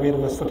ለእግዚአብሔር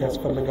መስጠት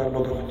ያስፈልጋል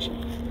ወገኖች።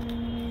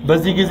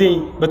 በዚህ ጊዜ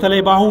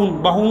በተለይ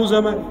ባሁኑ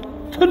ዘመን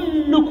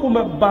ትልቁ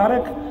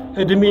መባረክ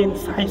እድሜን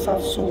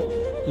ሳይሳሱ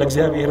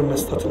ለእግዚአብሔር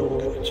መስጠት ነው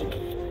ወገኖች።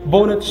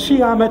 በእውነት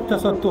 1000 ዓመት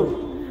ተሰጥቶን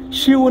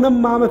 1000ንም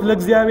ዓመት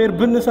ለእግዚአብሔር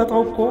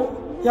ብንሰጠው እኮ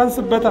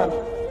ያንስበታል።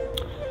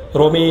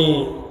 ሮሜ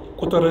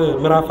ቁጥር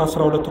ምዕራፍ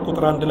 12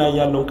 ቁጥር 1 ላይ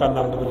ያለውን ቃል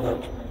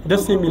አንብብላችሁ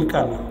ደስ የሚል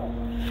ቃል ነው።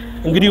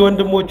 እንግዲህ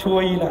ወንድሞች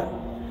ሆይ ይላል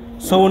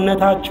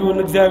ሰውነታችሁን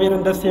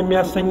እግዚአብሔርን ደስ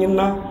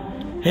የሚያሰኝና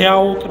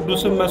ሕያው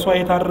ቅዱስም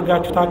መስዋዕት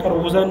አድርጋችሁ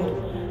ታቀርቡ ዘንድ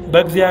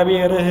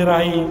በእግዚአብሔር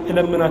ርኅራኄ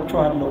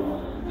እለምናችኋለሁ።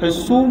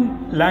 እሱም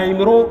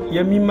ለአእምሮ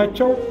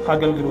የሚመቸው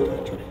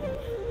አገልግሎታችሁ።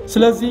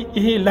 ስለዚህ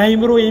ይሄ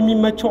ለአእምሮ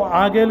የሚመቸው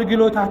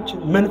አገልግሎታችን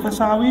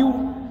መንፈሳዊው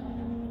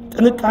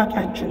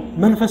ጥንቃቄያችን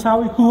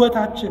መንፈሳዊ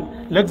ህይወታችን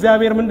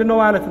ለእግዚአብሔር ምንድነው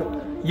ማለት ነው?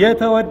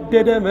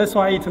 የተወደደ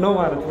መስዋዕት ነው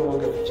ማለት ነው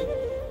ወገኖች።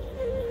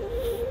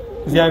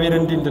 እግዚአብሔር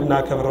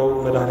እንድናከብረው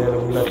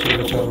መድኃኒዓለም ሁላችንን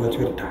በቸርነቱ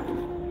ይርዳን።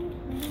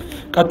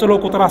 ቀጥሎ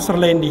ቁጥር 10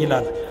 ላይ እንዲህ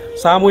ይላል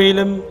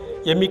ሳሙኤልም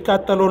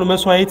የሚቃጠለውን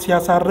መስዋዕት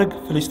ሲያሳርግ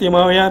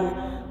ፍልስጤማውያን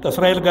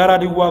ከእስራኤል ጋር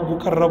ሊዋጉ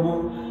ቀረቡ።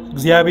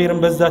 እግዚአብሔርም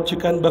በዛች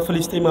ቀን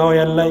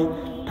በፍልስጤማውያን ላይ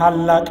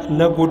ታላቅ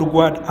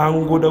ነጎድጓድ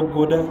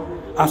አንጎደጎደ፣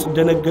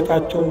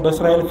 አስደነገጣቸውም፣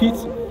 በእስራኤል ፊት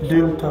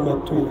ድል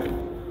ተመቱ ይላል።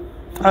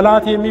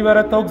 ጠላት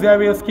የሚበረታው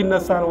እግዚአብሔር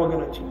እስኪነሳ ነው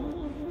ወገኖች።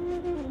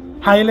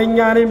 ኃይለኛ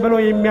ነኝ ብለው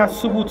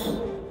የሚያስቡት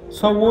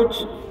ሰዎች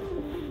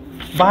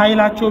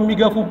በኃይላቸው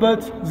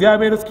የሚገፉበት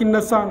እግዚአብሔር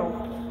እስኪነሳ ነው።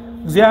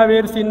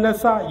 እግዚአብሔር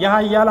ሲነሳ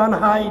የኃያላን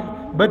ኃይል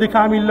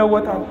በድካም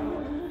ይለወጣል።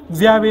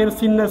 እግዚአብሔር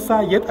ሲነሳ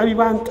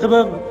የጠቢባን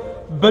ጥበብ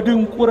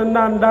በድንቁርና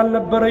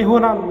እንዳልነበረ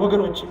ይሆናል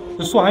ወገኖች።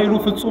 እሱ ኃይሉ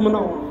ፍጹም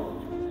ነው።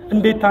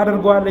 እንዴት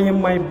ታደርገዋለህ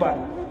የማይባል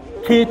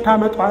ከየት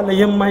ታመጣዋለህ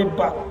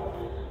የማይባል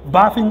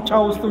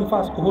በአፍንጫው ውስጥ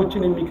እንፋስ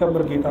ውሆችን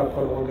የሚከምር ጌታ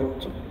ነው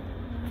ወገኖች።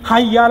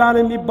 ኃያላን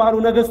የሚባሉ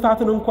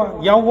ነገስታትን እንኳን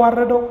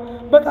ያዋረደው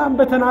በጣም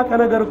በተናቀ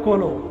ነገር እኮ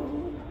ነው።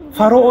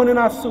 ፈርዖንን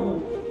አስቡ።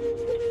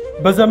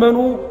 በዘመኑ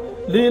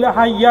ሌላ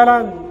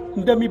ኃያላን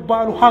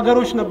እንደሚባሉ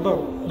ሀገሮች ነበሩ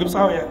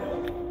ግብፃውያን፣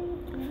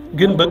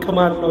 ግን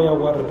በቅማል ነው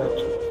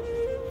ያዋረዳቸው፣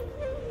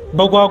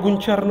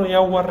 በጓጉንቸር ነው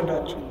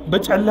ያዋረዳቸው፣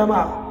 በጨለማ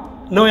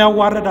ነው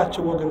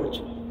ያዋረዳቸው ወገኖች።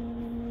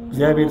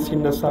 እግዚአብሔር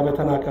ሲነሳ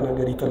በተናቀ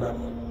ነገር ይጥላል።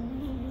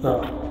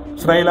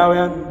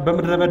 እስራኤላውያን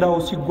በምድረ በዳው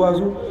ሲጓዙ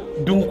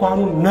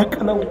ድንኳኑን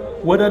ነቅለው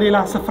ወደ ሌላ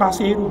ስፍራ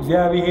ሲሄዱ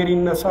እግዚአብሔር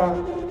ይነሳ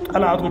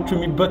ጠላቶቹ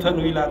ይበተኑ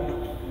ይላል።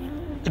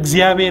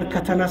 እግዚአብሔር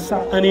ከተነሳ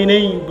እኔ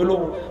ነኝ ብሎ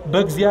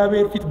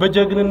በእግዚአብሔር ፊት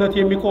በጀግንነት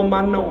የሚቆም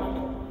ማን ነው?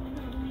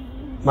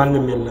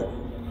 ማንም የለም።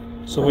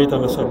 ስሙ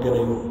የተመሰገነ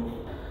ይሁን።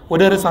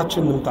 ወደ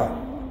ርዕሳችን እንምጣ።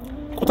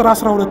 ቁጥር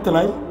 12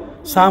 ላይ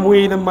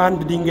ሳሙኤልም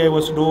አንድ ድንጋይ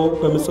ወስዶ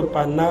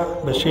በምጽጳና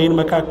በሼን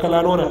መካከል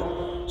አኖረ፣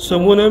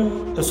 ስሙንም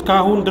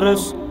እስካሁን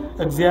ድረስ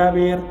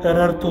እግዚአብሔር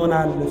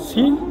ረድቶናል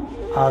ሲል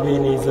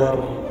አቤኔዘር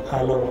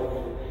አለው።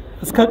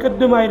 እስከ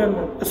ቅድም አይደለም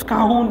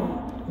እስካሁን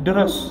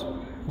ድረስ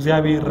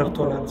እግዚአብሔር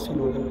ረድቶናል ሲል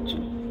ወገኖች።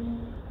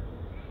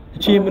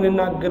 እቺ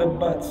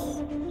የምንናገርባት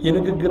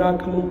የንግግር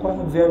አቅም እንኳን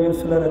እግዚአብሔር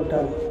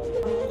ስለረዳን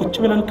ቁጭ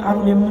ብለን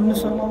ቃሉን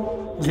የምንሰማው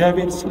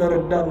እግዚአብሔር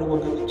ስለረዳን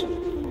ወገኖች።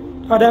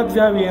 ታዲያ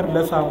እግዚአብሔር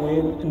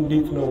ለሳሙኤል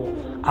እንዴት ነው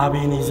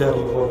አቤኔዘር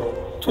የሆነው?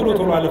 ቶሎ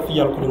አለፍ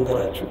እያልኩ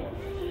ልንገራችሁ።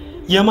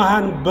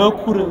 የመሃን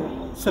በኩር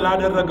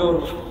ስላደረገው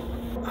ነው።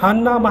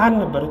 ሐና መሃን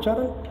ነበረች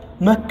አይደል?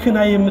 መክና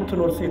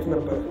የምትኖር ሴት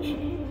ነበረች።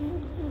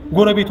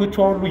 ጎረቤቶቿ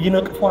ሁሉ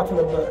ይነቅፏት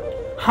ነበር።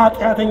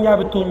 ኃጢአተኛ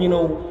ብትሆኚ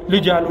ነው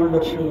ልጅ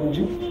አልወለድሽም እንጂ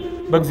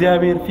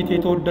በእግዚአብሔር ፊት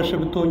የተወደድሽ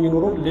ብትሆኚ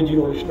ኖሮ ልጅ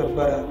ይኖርሽ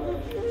ነበር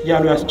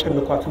ያሉ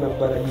ያስጨንቋት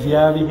ነበር።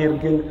 እግዚአብሔር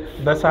ግን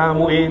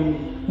በሳሙኤል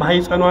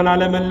ማህፀኗን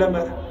አለመለመ።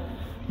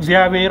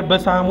 እግዚአብሔር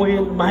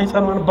በሳሙኤል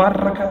ማህፀኗን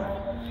ባረከ።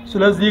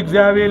 ስለዚህ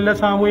እግዚአብሔር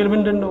ለሳሙኤል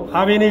ምንድነው?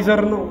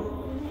 አቤኔዘር ነው።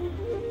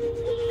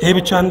 ይሄ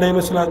ብቻ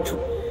እንዳይመስላችሁ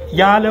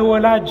ያለ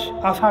ወላጅ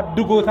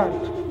አሳድጎታል።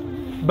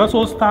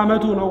 በ3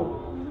 ዓመቱ ነው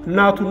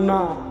እናቱና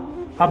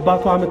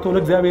አባቱ አመተው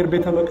ለእግዚአብሔር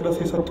ቤተ መቅደስ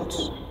የሰጡት።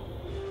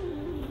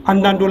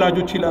 አንዳንድ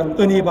ወላጆች ይላሉ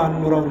እኔ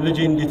ባልኖረው ልጄ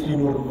እንዴት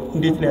ሊኖር ነው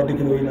እንዴት ሊያድግ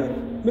ነው ይላሉ።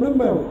 ምንም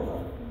አይሆን።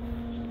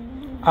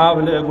 አብ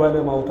ለእጓለ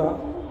ማውታ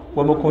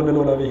ወመኮንኖ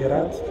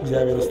ለብሔራት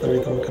እግዚአብሔር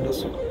በቤተ መቅደስ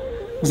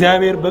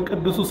እግዚአብሔር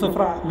በቅዱሱ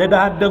ስፍራ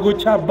ለድሃ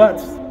አደጎች አባት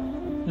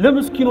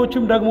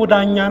ለምስኪኖችም ደግሞ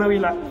ዳኛ ነው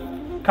ይላል።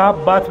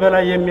 ከአባት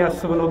በላይ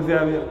የሚያስብ ነው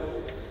እግዚአብሔር።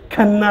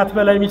 ከእናት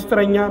በላይ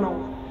ሚስጥረኛ ነው።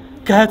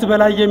 ከእህት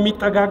በላይ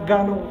የሚጠጋጋ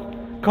ነው።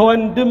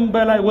 ከወንድም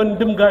በላይ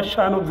ወንድም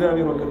ጋሻ ነው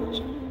እግዚአብሔር ወገኖች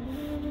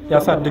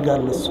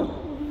ያሳድጋል እሱ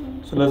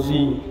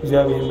ስለዚህ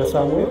እግዚአብሔር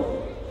ለሳሙኤል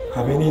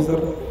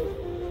አቤኔዘር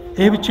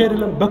ይሄ ብቻ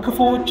አይደለም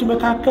በክፉዎች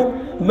መካከል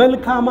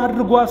መልካም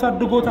አድርጎ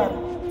አሳድጎታል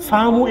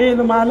ሳሙኤል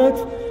ማለት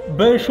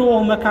በእሾህ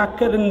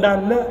መካከል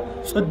እንዳለ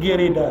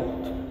ጽጌረዳ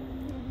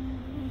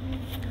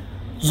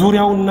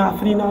ዙሪያውና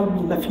ፍሪናል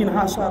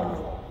ለፊንሐስ አለ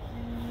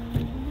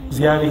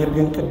እግዚአብሔር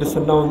ግን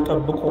ቅድስናውን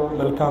ጠብቆ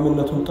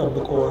መልካምነቱን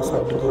ጠብቆ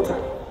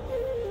አሳድጎታል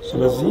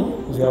ስለዚህ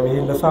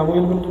እግዚአብሔር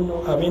ለሳሙኤል ምንድነው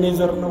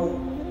አቤኔዘር ነው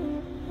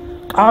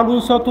ቃሉን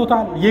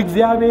ሰጥቶታል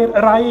የእግዚአብሔር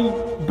ራእይ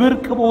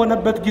ብርቅ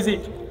በሆነበት ጊዜ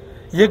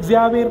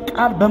የእግዚአብሔር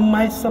ቃል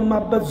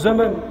በማይሰማበት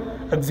ዘመን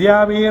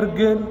እግዚአብሔር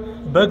ግን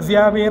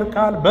በእግዚአብሔር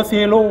ቃል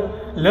በሴሎ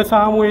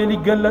ለሳሙኤል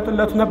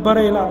ይገለጥለት ነበር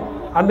ይላል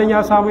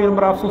አንደኛ ሳሙኤል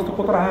ምዕራፍ 3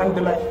 ቁጥር 21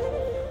 ላይ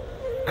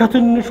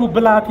ከትንሹ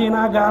ብላቴና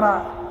ጋራ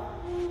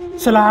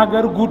ስለ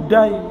ሀገር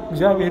ጉዳይ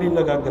እግዚአብሔር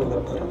ይነጋገር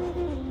ነበር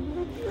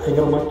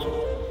አይገርማችሁ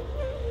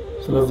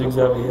ስለዚህ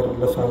እግዚአብሔር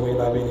ለሳሙኤል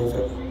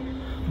አቤኔዘር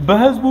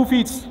በሕዝቡ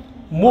ፊት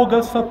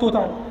ሞገስ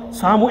ሰጥቶታል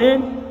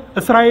ሳሙኤል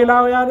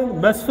እስራኤላውያንን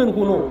መስፍን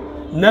ሆኖ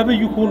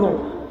ነብይ ሆኖ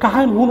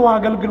ካህን ሆኖ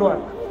አገልግሏል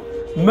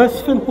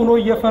መስፍን ሆኖ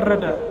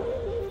እየፈረደ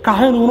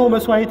ካህን ሆኖ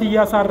መስዋዕት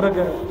እያሳረገ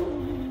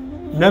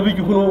ነብይ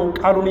ሆኖ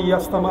ቃሉን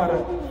እያስተማረ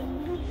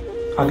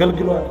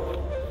አገልግሏል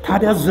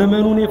ታዲያ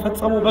ዘመኑን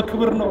የፈጸመው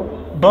በክብር ነው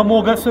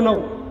በሞገስ ነው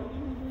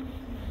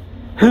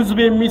ሕዝብ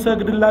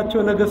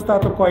የሚሰግድላቸው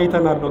ነገስታት እኮ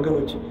አይተናል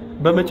ወገኖች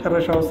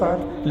በመጨረሻው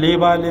ሰዓት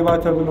ሌባ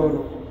ተብሎ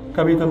ነው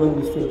ከቤተ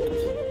መንግስት የወጡት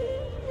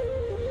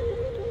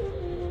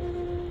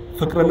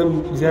ፍቅርንም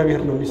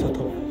እግዚአብሔር ነው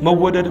የሚሰጠው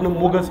መወደድንም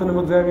ሞገስንም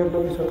እግዚአብሔር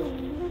ነው የሚሰጠው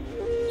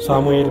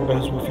ሳሙኤል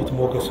በሕዝቡ ፊት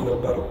ሞገስ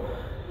ነበር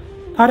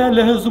ታዲያ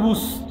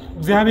ለሕዝቡስ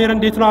እግዚአብሔር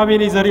እንዴት ነው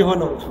አቤኔዘር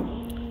የሆነው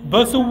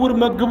በስውር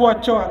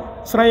መግቧቸዋል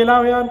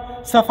እስራኤላውያን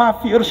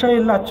ሰፋፊ እርሻ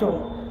የላቸው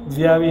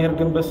እግዚአብሔር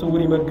ግን በስውር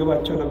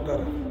ይመግባቸው ነበር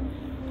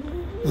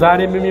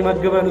ዛሬም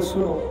የሚመግበን እሱ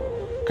ነው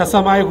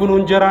ከሰማይ ሆኖ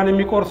እንጀራን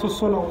የሚቆርስ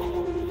እሱ ነው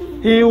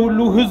ይሄ ሁሉ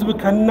ሕዝብ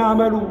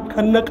ከናመሉ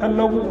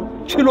ከነቀለቡ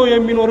ችሎ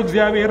የሚኖር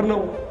እግዚአብሔር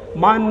ነው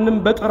ማንንም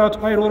በጥረቱ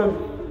አይኖርም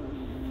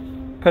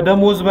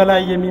ከደሞዝ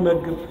በላይ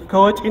የሚመግብ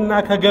ከወጪና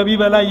ከገቢ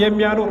በላይ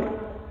የሚያኖር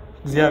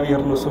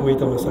እግዚአብሔር ነው ስሙ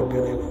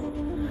የተመሰገነ ይሁን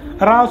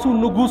ራሱ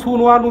ንጉስ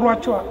ሆኖ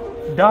አኑሯቸዋል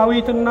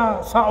ዳዊትና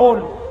ሳኦል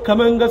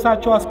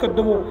ከመንገሳቸው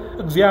አስቀድሞ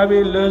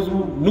እግዚአብሔር ለሕዝቡ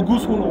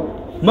ንጉስ ሆኖ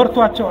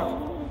መርቷቸዋል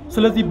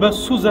ስለዚህ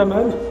በሱ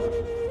ዘመን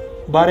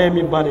ባሪያ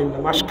የሚባል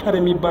የለም አሽከር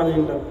የሚባል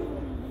የለም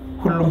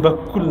ሁሉም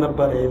በኩል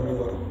ነበር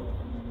የሚኖረው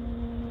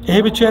ይሄ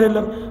ብቻ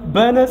አይደለም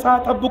በነፃ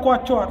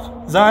ጠብቋቸዋል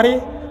ዛሬ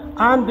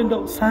አንድ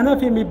እንደው ሰነፍ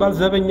የሚባል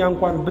ዘበኛ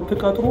እንኳን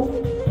ብትቀጥሩ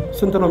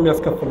ስንት ነው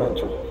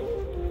የሚያስከፍላቸው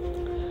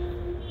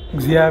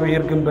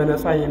እግዚአብሔር ግን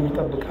በነፃ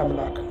የሚጠብቅ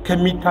አምላክ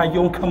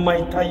ከሚታየው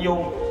ከማይታየው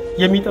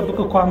የሚጠብቅ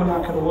እኮ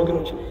አምላክ ነው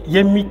ወገኖች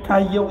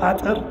የሚታየው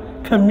አጥር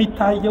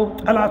ከሚታየው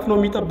ጠላት ነው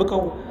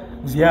የሚጠብቀው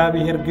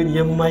እግዚአብሔር ግን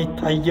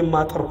የማይታየም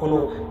አጥር ሆኖ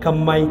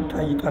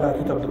ከማይታይ ጠላት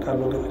ይጠብቃል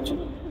ወገኖች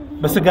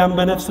በስጋም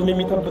በነፍስም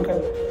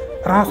የሚጠብቀን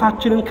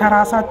ራሳችንን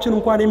ከራሳችን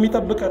እንኳን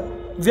የሚጠብቀን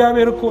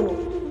እግዚአብሔር እኮ ነው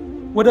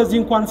ወደዚህ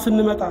እንኳን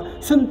ስንመጣ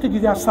ስንት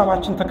ጊዜ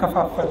ሐሳባችን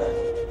ተከፋፈለ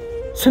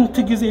ስንት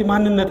ጊዜ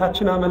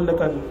ማንነታችን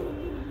አመለጠን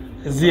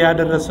እዚህ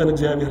ያደረሰን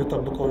እግዚአብሔር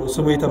ጠብቆ ነው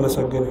ስሙ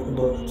የተመሰገነ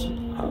በእውነት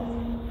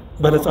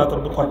በነፃ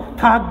ጠብቋል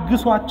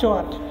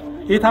ታግሷቸዋል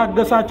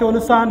የታገሳቸው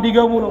ንስሐ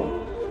እንዲገቡ ነው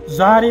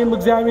ዛሬም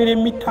እግዚአብሔር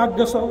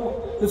የሚታገሰው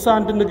ንስሐ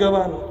እንድንገባ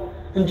ነው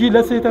እንጂ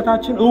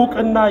ለስህተታችን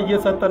ዕውቅና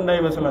እየሰጠና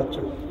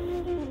ይመስላችሁ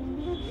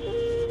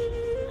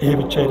ይሄ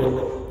ብቻ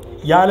አይደለም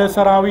ያለ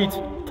ሰራዊት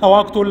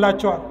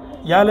ተዋግቶላቸዋል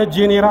ያለ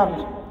ጄኔራል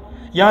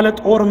ያለ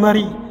ጦር መሪ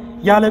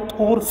ያለ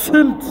ጦር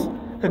ስልት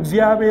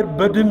እግዚአብሔር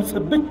በድምጽ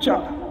ብቻ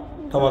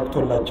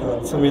ተዋግቶላቸዋል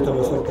ስሙ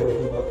የተመሰገነ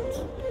ይሁን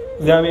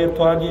እግዚአብሔር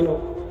ተዋጊ ነው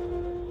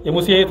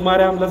የሙሴ እህት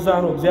ማርያም ለዛ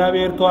ነው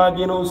እግዚአብሔር ተዋጊ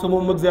ነው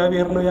ስሙም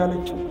እግዚአብሔር ነው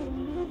ያለችው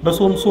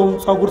በሶምሶም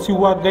ጸጉር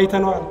ሲዋጋ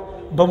አይተነዋል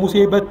በሙሴ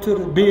በትር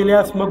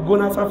በኤልያስ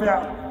መጎናጸፊያ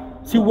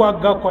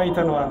ሲዋጋ እኮ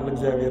አይተነዋል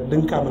እግዚአብሔር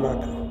ድንቅ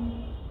አምላክ ነው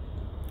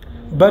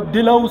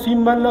በድለው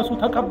ሲመለሱ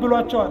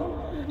ተቀብሏቸዋል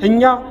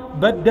እኛ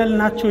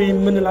በደልናቸው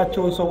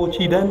የምንላቸውን ሰዎች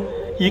ሂደን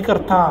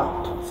ይቅርታ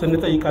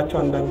ስንጠይቃቸው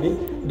አንዳንዴ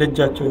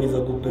ደጃቸውን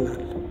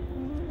ይዘጉብናል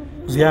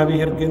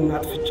እግዚአብሔር ግን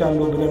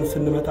አጥፍቻለሁ ብለን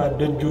ስንመጣ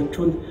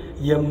ደጆቹን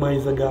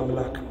የማይዘጋ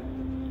አምላክ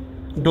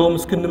እንደውም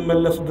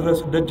እስክንመለስ ድረስ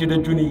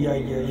ደጁን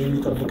እያየ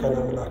የሚጠብቀን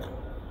አምላክ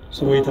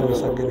ስሙ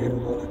የተመሰገነ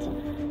ይሁን ማለት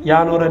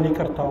ያኖረን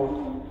ይቅርታው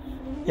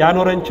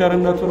ያኖረን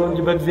ቸርነቱ ነው እንጂ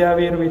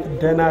በእግዚአብሔር ቤት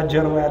ደና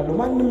ጀርባ ያለው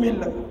ማንንም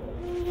የለም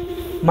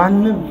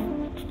ማንንም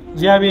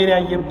እግዚአብሔር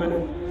ያየብን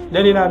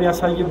ለሌላ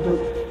ቢያሳይብን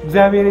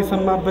እግዚአብሔር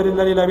የሰማብን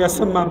ለሌላ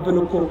ቢያሰማብን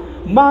እኮ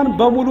ማን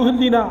በሙሉ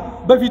ህሊና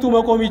በፊቱ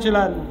መቆም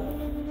ይችላል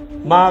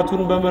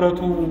ማቱን በመረቱ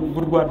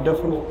ጉድጓድ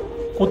ደፍኖ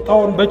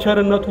ቁጣውን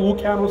በቸርነቱ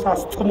ውቅያኖስ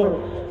አስጥሞ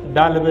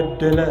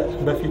እንዳልበደለ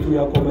በፊቱ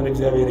ያቆመን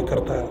እግዚአብሔር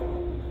ይቅርታል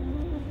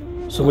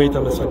ስሙ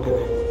የተመሰገነ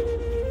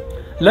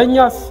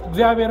ለኛስ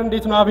እግዚአብሔር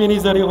እንዴት ነው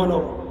አቤኔዘር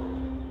የሆነው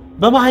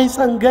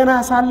በማይፀን ገና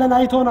ሳለን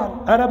አይቶናል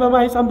አረ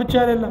በማይፀን ብቻ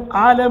አይደለም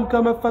ዓለም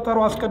ከመፈጠሩ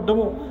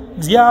አስቀድሞ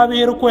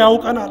እግዚአብሔር እኮ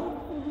ያውቀናል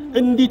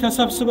እንዲህ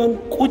ተሰብስበን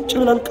ቁጭ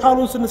ብለን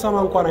ቃሉን ስንሰማ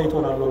እንኳን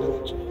አይቶናል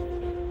ወገኖች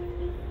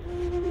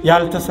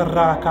ያልተሰራ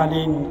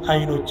አካሌን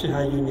አይኖች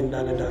አዩኝ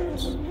እንዳለ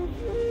ዳዊት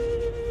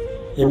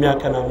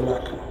የሚያቀና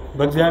አምላክ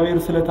በእግዚአብሔር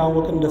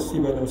ስለታወቀን ደስ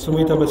ይበለን ስሙ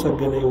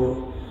የተመሰገነ ይሁን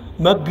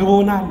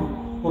መግቦናል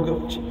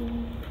ወገኖች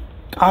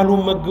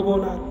ቃሉን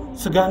መግቦናል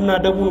ስጋና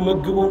ደሙን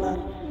መግቦናል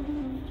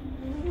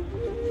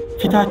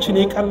ፊታችን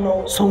የቀላው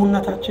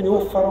ሰውነታችን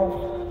የወፈረው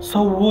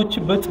ሰዎች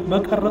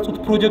በቀረጹት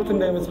ፕሮጀክት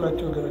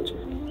እንዳይመስላችሁ ወገኖች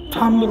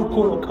ታምር እኮ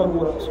ነው ቀኑ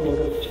ራሱ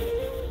ወገኖች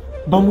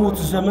በሞት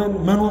ዘመን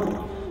መኖር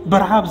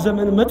በረሃብ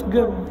ዘመን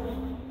መጥገብ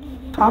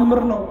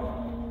ታምር ነው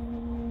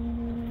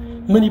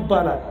ምን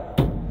ይባላል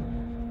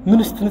ምን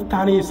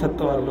እስትንታኔ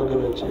ይሰጠዋል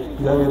ወገኖች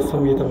እግዚአብሔር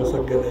ስሙ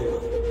የተመሰገነ ይሁን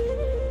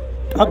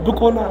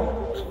ጠብቆናል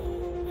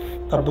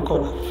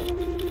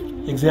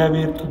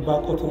እግዚአብሔር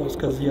ጥባቆት ነው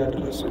እስከዚህ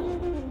ያደረሰው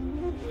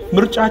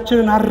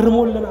ምርጫችንን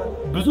አርሞልናል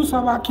ብዙ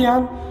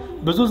ሰባኪያን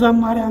ብዙ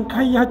ዘማሪያን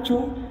ካያችሁ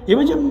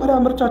የመጀመሪያ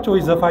ምርጫቸው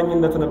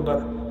ዘፋኝነት ነበር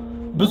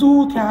ብዙ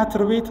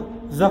ቲያትር ቤት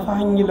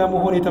ዘፋኝ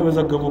ለመሆን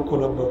የተመዘገቡ እኮ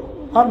ነበር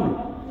አሉ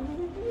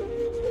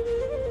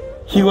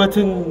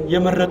ህይወትን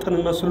የመረጥን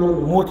መስሎን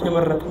ሞት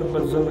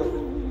የመረጥንበት ዘመን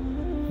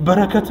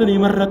በረከትን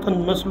የመረጥን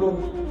መስሎን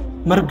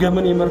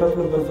መርገምን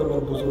የመረጥንበት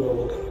ዘመን ብዙ ነው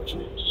ወገኖች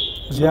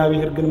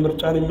እግዚአብሔር ግን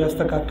ምርጫን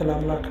የሚያስተካክል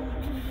አምላክ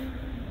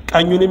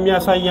ቀኙን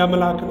የሚያሳይ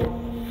አምላክ ነው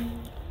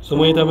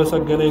ስሙ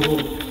የተመሰገነ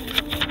ይሁን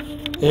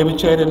ይሄ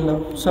ብቻ አይደለም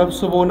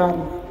ሰብስቦናል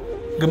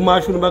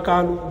ግማሹን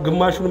በቃሉ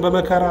ግማሹን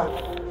በመከራ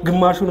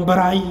ግማሹን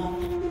በራእይ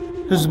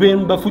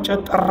ህዝቤን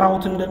በፉጨት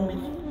ጠራውት እንደሚል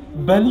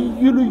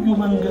በልዩ ልዩ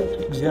መንገድ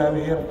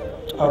እግዚአብሔር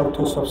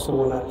ጠርቶ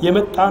ሰብስቦናል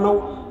የመጣነው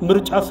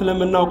ምርጫ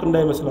ስለምናውቅ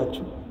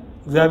እንዳይመስላችሁ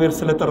እግዚአብሔር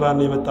ስለጠራን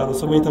ነው የመጣነው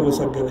ስሙ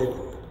የተመሰገነ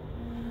ይሁን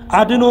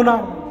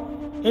አድኖናል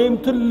ይሄም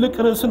ትልቅ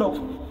ርዕስ ነው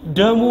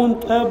ደሙን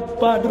ጠብ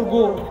አድርጎ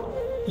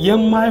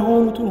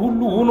የማይሆኑትን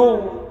ሁሉ ሆኖ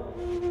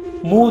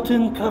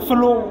ሞትን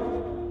ከፍሎ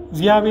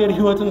እግዚአብሔር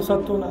ህይወትን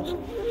ሰጥቶናል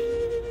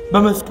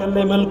በመስቀል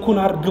ላይ መልኩን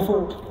አርግፎ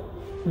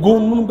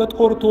ጎኑን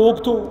በጦር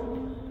ተወግቶ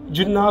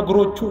ጅና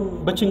እግሮቹን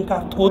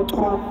በችንካር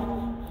ተወጥሮ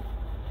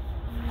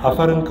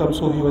አፈርን ቀምሶ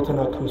ህይወትን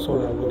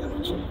አቀምሶናል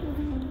ወገኖች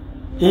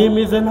ይሄም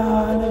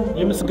የዘላለም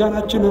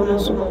የምስጋናችን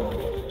ርዕስ ነው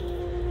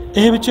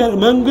ይሄ ብቻ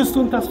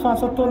መንግስቱን ተስፋ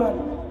ሰጥቶናል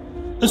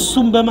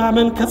እሱም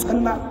በማመን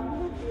ከጸና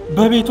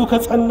በቤቱ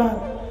ከጸና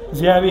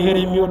እግዚአብሔር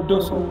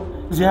የሚወደው ሰው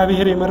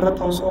እግዚአብሔር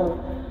የመረጠው ሰው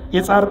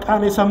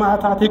የጻድቃን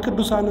የሰማዕታት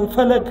የቅዱሳንን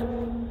ፈለግ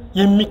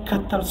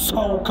የሚከተል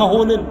ሰው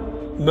ከሆነን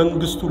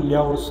መንግስቱን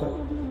ሊያወርሰን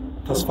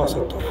ተስፋ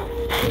ሰጥቶናል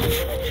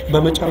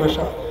በመጨረሻ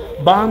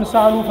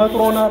በአምሳሉ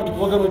ፈጥሮናል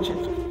ወገኖች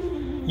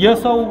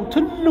የሰው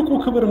ትልቁ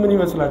ክብር ምን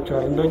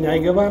ይመስላችኋል እንደኛ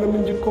አይገባንም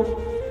እንጂ እኮ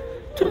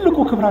ትልቁ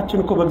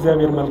ክብራችን እኮ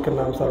በእግዚአብሔር መልክና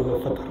አምሳል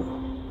መፈጠር ነው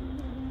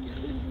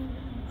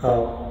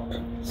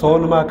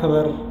ሰውን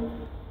ማክበር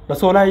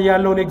በሰው ላይ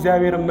ያለውን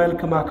የእግዚአብሔር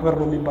መልክ ማክበር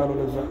ነው የሚባለው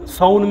ለዛ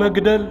ሰውን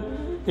መግደል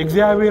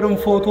እግዚአብሔርን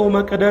ፎቶ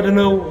መቀደድ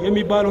ነው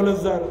የሚባለው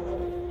ለዛ ነው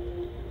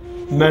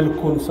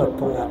መልኩን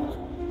ሰጥቶናል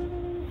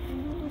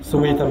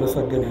ስሙ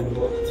የተመሰገነ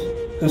ይሁን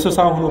እንስሳ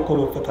ሆኖ እኮ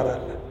መፈጠር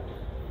አለ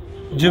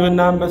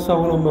ጅብና አንበሳ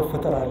ሆኖ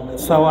መፈጠር አለ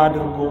ሰው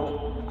አድርጎ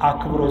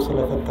አክብሮ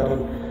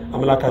ስለፈጠረን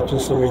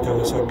አምላካችን ስሙ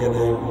የተመሰገነ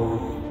ይሁን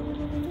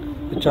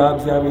ብቻ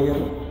እግዚአብሔር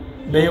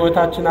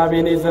በህይወታችን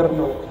አቤኔዘር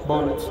ነው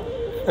በእውነት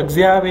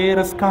እግዚአብሔር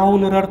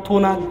እስካሁን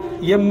ረድቶናል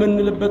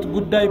የምንልበት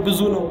ጉዳይ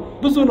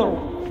ብዙ ነው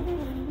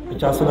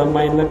ብቻ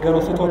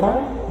ስለማይነገረው ስጦታ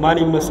ማን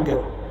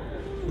ይመስገን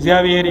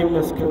እግዚአብሔር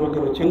ይመስገን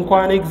ወገኖች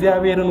እንኳን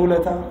እግዚአብሔርን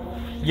ውለታ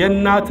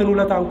የእናትን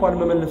ውለታ እንኳን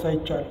መመለስ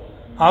አይቻል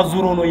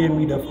አዙሮ ነው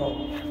የሚደፋው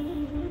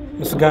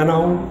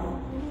ምስጋናው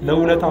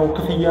ለውለታው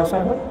ክፍያ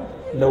ሳይሆን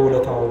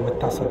ለውለታው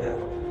መታሰቢያ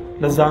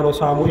ለዛ ነው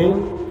ሳሙኤል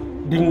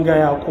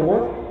ድንጋይ አቁሞ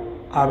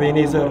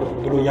አቤኔዘር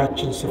ብሎ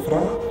ያችን ስፍራ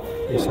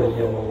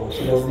የሰየመው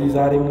ስለዚህ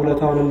ዛሬም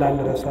ውለታውን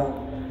እንዳንረሳ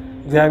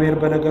እግዚአብሔር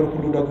በነገር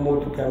ሁሉ ደግሞ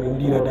ድጋሚ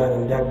እንዲረዳን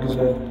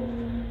እንዲያግዘን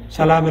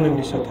ሰላምን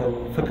እንዲሰጠን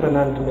ፍቅርን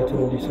አንድነትን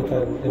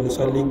እንዲሰጠን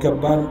እንጸልይ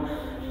ይገባል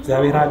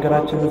እግዚአብሔር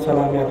ሀገራችንን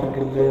ሰላም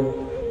ያድርግልን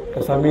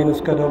ከሰሜን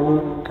እስከ ደቡብ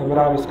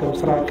ከምዕራብ እስከ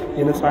ምስራቅ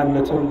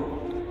የነጻነትን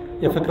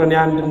የፍቅርን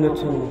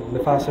የአንድነትን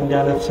ንፋስ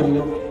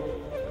እንዲያነፍስልን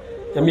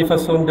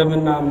የሚፈሰውን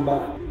ደምና እንባ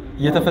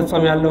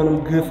እየተፈጸመ ያለውንም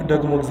ግፍ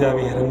ደግሞ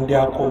እግዚአብሔር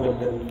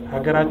እንዲያቆምልን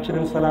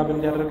ሀገራችንን ሰላም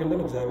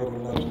እንዲያደርግልን እግዚአብሔር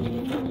ሁላችንን